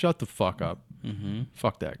 dude, shut the fuck up. Mm-hmm.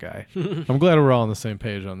 Fuck that guy. I'm glad we're all on the same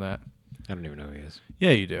page on that. I don't even know who he is.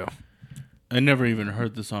 Yeah, you do. I never even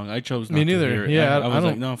heard the song. I chose not Me neither. to hear it. Yeah, I I was don't-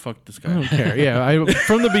 like, no, fuck this I don't guy. care. Yeah,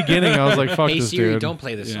 from the beginning, I was like, fuck Hey this Siri, dude. don't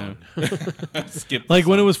play this Yeah. song. Skip. Like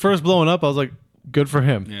when it was first blowing up, I was like, good for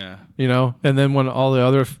him. Yeah. You know? And then when all the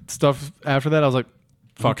other stuff after that, I was like,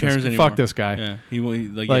 fuck cares this, anymore? fuck this guy. Yeah. He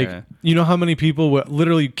like Like, you know how many people would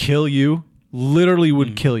literally kill you? Literally Mm.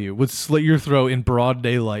 would kill you, would slit your throat in broad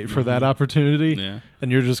daylight for that opportunity. Yeah.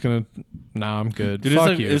 And you're just going to, nah, I'm good. Dude, Fuck it's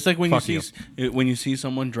like, you. It's like when Fuck you see when you see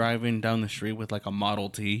someone driving down the street with like a Model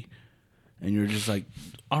T, and you're just like,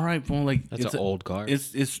 all right, well, like That's it's an old car.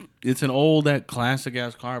 It's an old that classic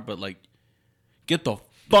ass car, but like, get the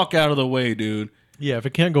fuck out of the way, dude. Yeah, if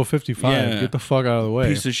it can't go 55, Yeah. get the fuck out of the way.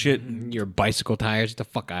 Piece of shit. Your bicycle tires, get the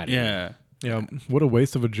fuck out of here. Yeah. Yeah, what a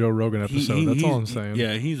waste of a Joe Rogan episode. That's all I'm saying.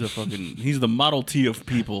 Yeah, he's the Model T of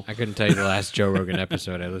people. I couldn't tell you the last Joe Rogan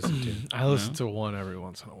episode I listened to. I listen to one every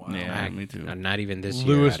once in a while. Yeah, me too. Not even this year.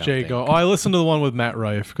 Louis I don't J. think. Go. Oh, I listened to the one with Matt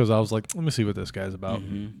Rife because I was like, let me see what this guy's about.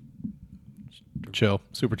 Chill,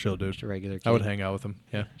 super chill, dude. Just a regular kid. I would hang out with him.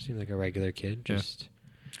 Yeah. Seems like a regular kid. Yeah. Just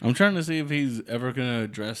I'm trying to see if he's ever gonna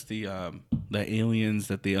address the aliens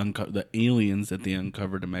that they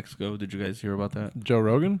uncovered in Mexico. Did you guys hear about that? Joe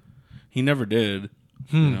Rogan. He never did.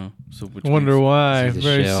 You know, so which I wonder means- why. He's a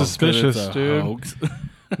Very shell. suspicious, It's a dude. hoax.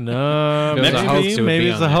 No, If it was a hoax, it would maybe be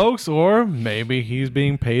it's on a there. hoax, or maybe he's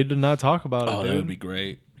being paid to not talk about it. Oh, that dude. would be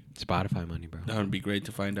great. Spotify money, bro. That would be great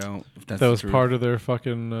to find out if that's That was true. part of their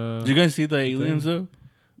fucking. Did you guys see the aliens though?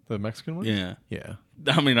 The Mexican one. Yeah. Yeah.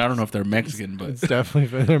 I mean, I don't know if they're Mexican, but It's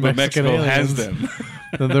definitely they're but Mexican Mexico aliens.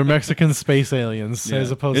 has them. They're Mexican space aliens Yeah.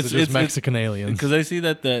 as opposed to It's- just it's- Mexican aliens. Because I see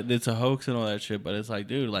that it's a hoax and all that shit, but it's like,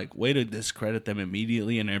 dude, like, way to discredit them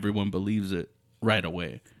immediately, and everyone believes it right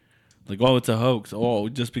away. Like, oh, it's a hoax. Oh,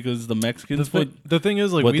 just because the Mexicans, The thing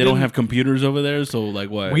is, like, what we they don't didn't- have computers over there, so like,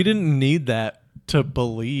 what? We didn't need that to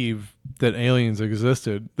believe that aliens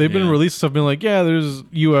existed. They've been Yeah. released stuff being like, yeah, there's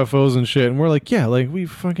UFOs and shit, and we're like, yeah, like we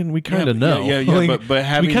kind of know. Yeah, Like, but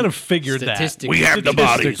having we kind of figured that. Statistically- we have the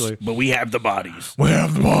bodies, Statistically. but we have the bodies. We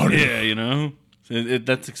have the body. Yeah, you know,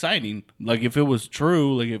 that's exciting. Like if it was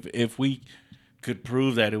true, like if we could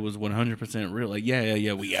prove that it was 100% real, like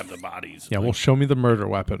yeah, we have the bodies. Yeah, like, well, show me the murder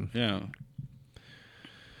weapon. yeah.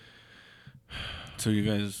 So you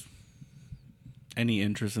guys, any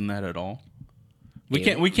interest in that at all? We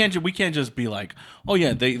can't just be like, oh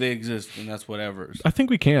yeah, they exist and that's whatever. I think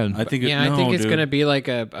we can. I think Yeah, no, I think it's dude. gonna be like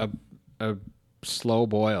a slow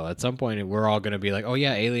boil. At some point, we're all gonna be like, "Oh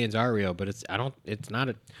yeah, aliens are real," but it's not. It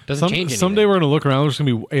doesn't change anything. Someday we're gonna look around. There's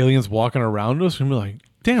gonna be aliens walking around us, and we're like,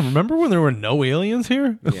 "Damn, remember when there were no aliens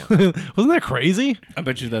here? Yeah. Wasn't that crazy?" I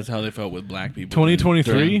bet you that's how they felt with black people.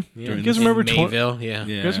 2023. During You guys this- remember Mayville? Yeah.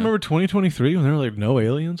 Yeah. You guys remember 2023 when there were like no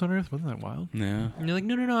aliens on Earth? Wasn't that wild? Yeah. And you're like,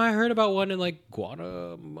 no, I heard about one in like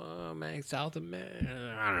Guatemala, South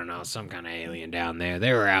America. I don't know, some kind of alien down there.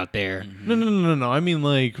 They were out there. No. I mean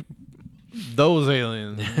like those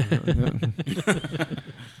aliens.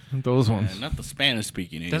 Those ones. Not the Spanish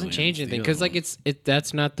speaking. It doesn't change anything because like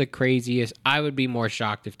that's not the craziest. I would be more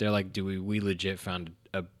shocked if they're like, we legit found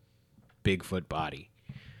a Bigfoot body.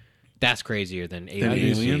 That's crazier than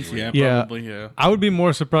aliens. aliens. Yeah, Yeah. probably. Yeah. I would be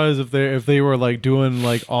more surprised if they were like doing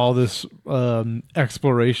like all this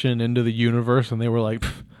exploration into the universe and they were like,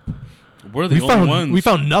 We're the only ones. We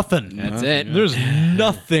found nothing. That's it. There's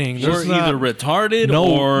nothing. We're There's either retarded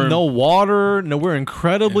or no water. No, we're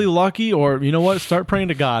incredibly lucky. Or you know what? Start praying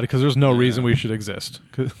to God because there's no reason we should exist.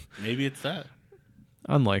 maybe it's that.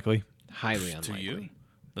 Unlikely. Highly To unlikely. you?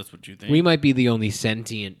 That's what you think? We might be the only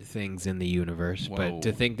sentient things in the universe, Whoa. but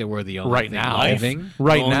to think that we're the only Right thing now. living.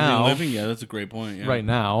 Right The only thing now. living? Yeah, that's a great point. Yeah. Right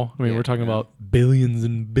now. I mean, Yeah. we're talking about billions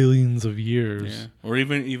and billions of years. Yeah. Or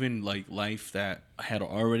even like life that had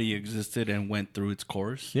already existed and went through its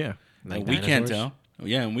course. Yeah. Like we can't dinosaurs? tell.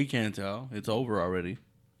 Yeah, and we can't tell. It's over already.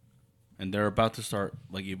 And they're about to start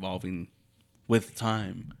like evolving with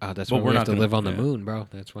time. That's But why we're we have not to gonna- live on the yeah. moon, bro.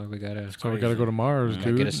 That's why we gotta So we got to go to Mars,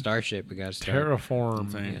 dude. get a starship. We gotta start. Terraform.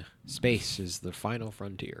 Insane. Yeah. Space is the final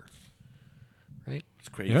frontier, right? It's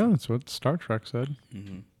crazy. Yeah, that's what Star Trek said.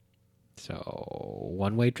 So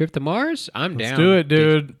one-way trip to Mars. I'm Let's down. do it,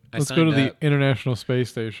 dude. I Let's go to signed the up. International Space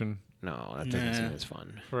Station No, that doesn't seem as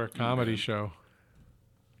fun. for a comedy show.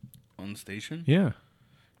 On the station? Yeah.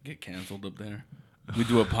 Get canceled up there. We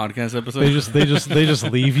do a podcast episode. They just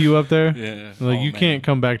leave you up there. Yeah. Like Oh, you man. can't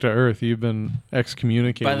come back to Earth. You've been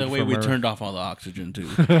excommunicated. By the way, from we Earth. turned off all the oxygen too.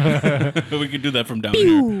 We can do that from down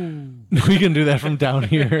here. We can do that from down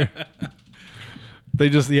here. They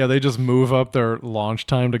just move up their launch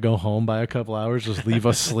time to go home by a couple hours. Just leave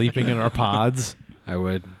us sleeping in our pods. I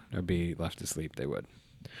would. I'd be left to sleep. They would.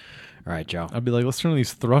 All right, Joe. I'd be like, let's turn on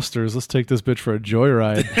these thrusters. Let's take this bitch for a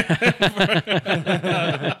joyride.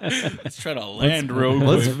 Let's try to land real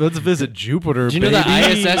let's quick. let's visit Jupiter. Did you know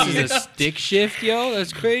baby. the ISS is a stick shift, yo?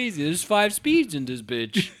 That's crazy. There's 5 speeds in this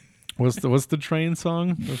bitch. What's the train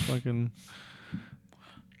song? The fucking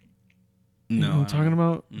you know No, what I'm talking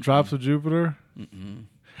about? Drops of Jupiter. Mm-mm.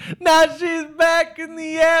 Now she's back in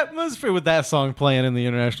the atmosphere with that song playing in the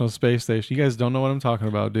International Space Station. You guys don't know what I'm talking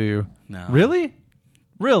about, do you? No. Really?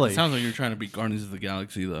 Really? It sounds like you're trying to be Guardians of the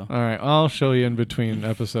Galaxy, though. All right, I'll show you in between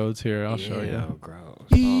episodes here. I'll show you. Ew, gross.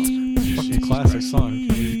 Oh. Fucking classic song.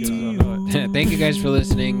 You guys don't know it. Thank you guys for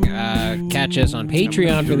listening. Catch us on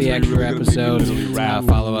Patreon for the extra episodes.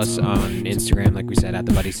 Follow us on Instagram, like we said, at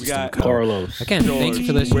the Buddy System got Co. Carlos. Again, thank you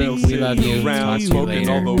for listening. We love you. Talk to you Smoking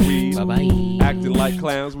all the later. weed, Bye-bye. acting like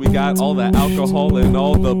clowns. We got all the alcohol and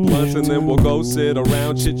all the blunts, and then we'll go sit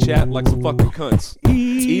around chit chat like some fucking cunts.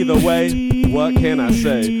 Either way, what can I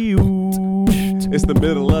say? It's the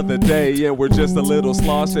middle of the day and we're just a little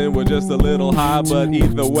sloss and we're just a little high, but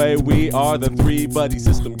either way, we are the 3 Buddy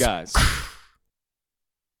System guys.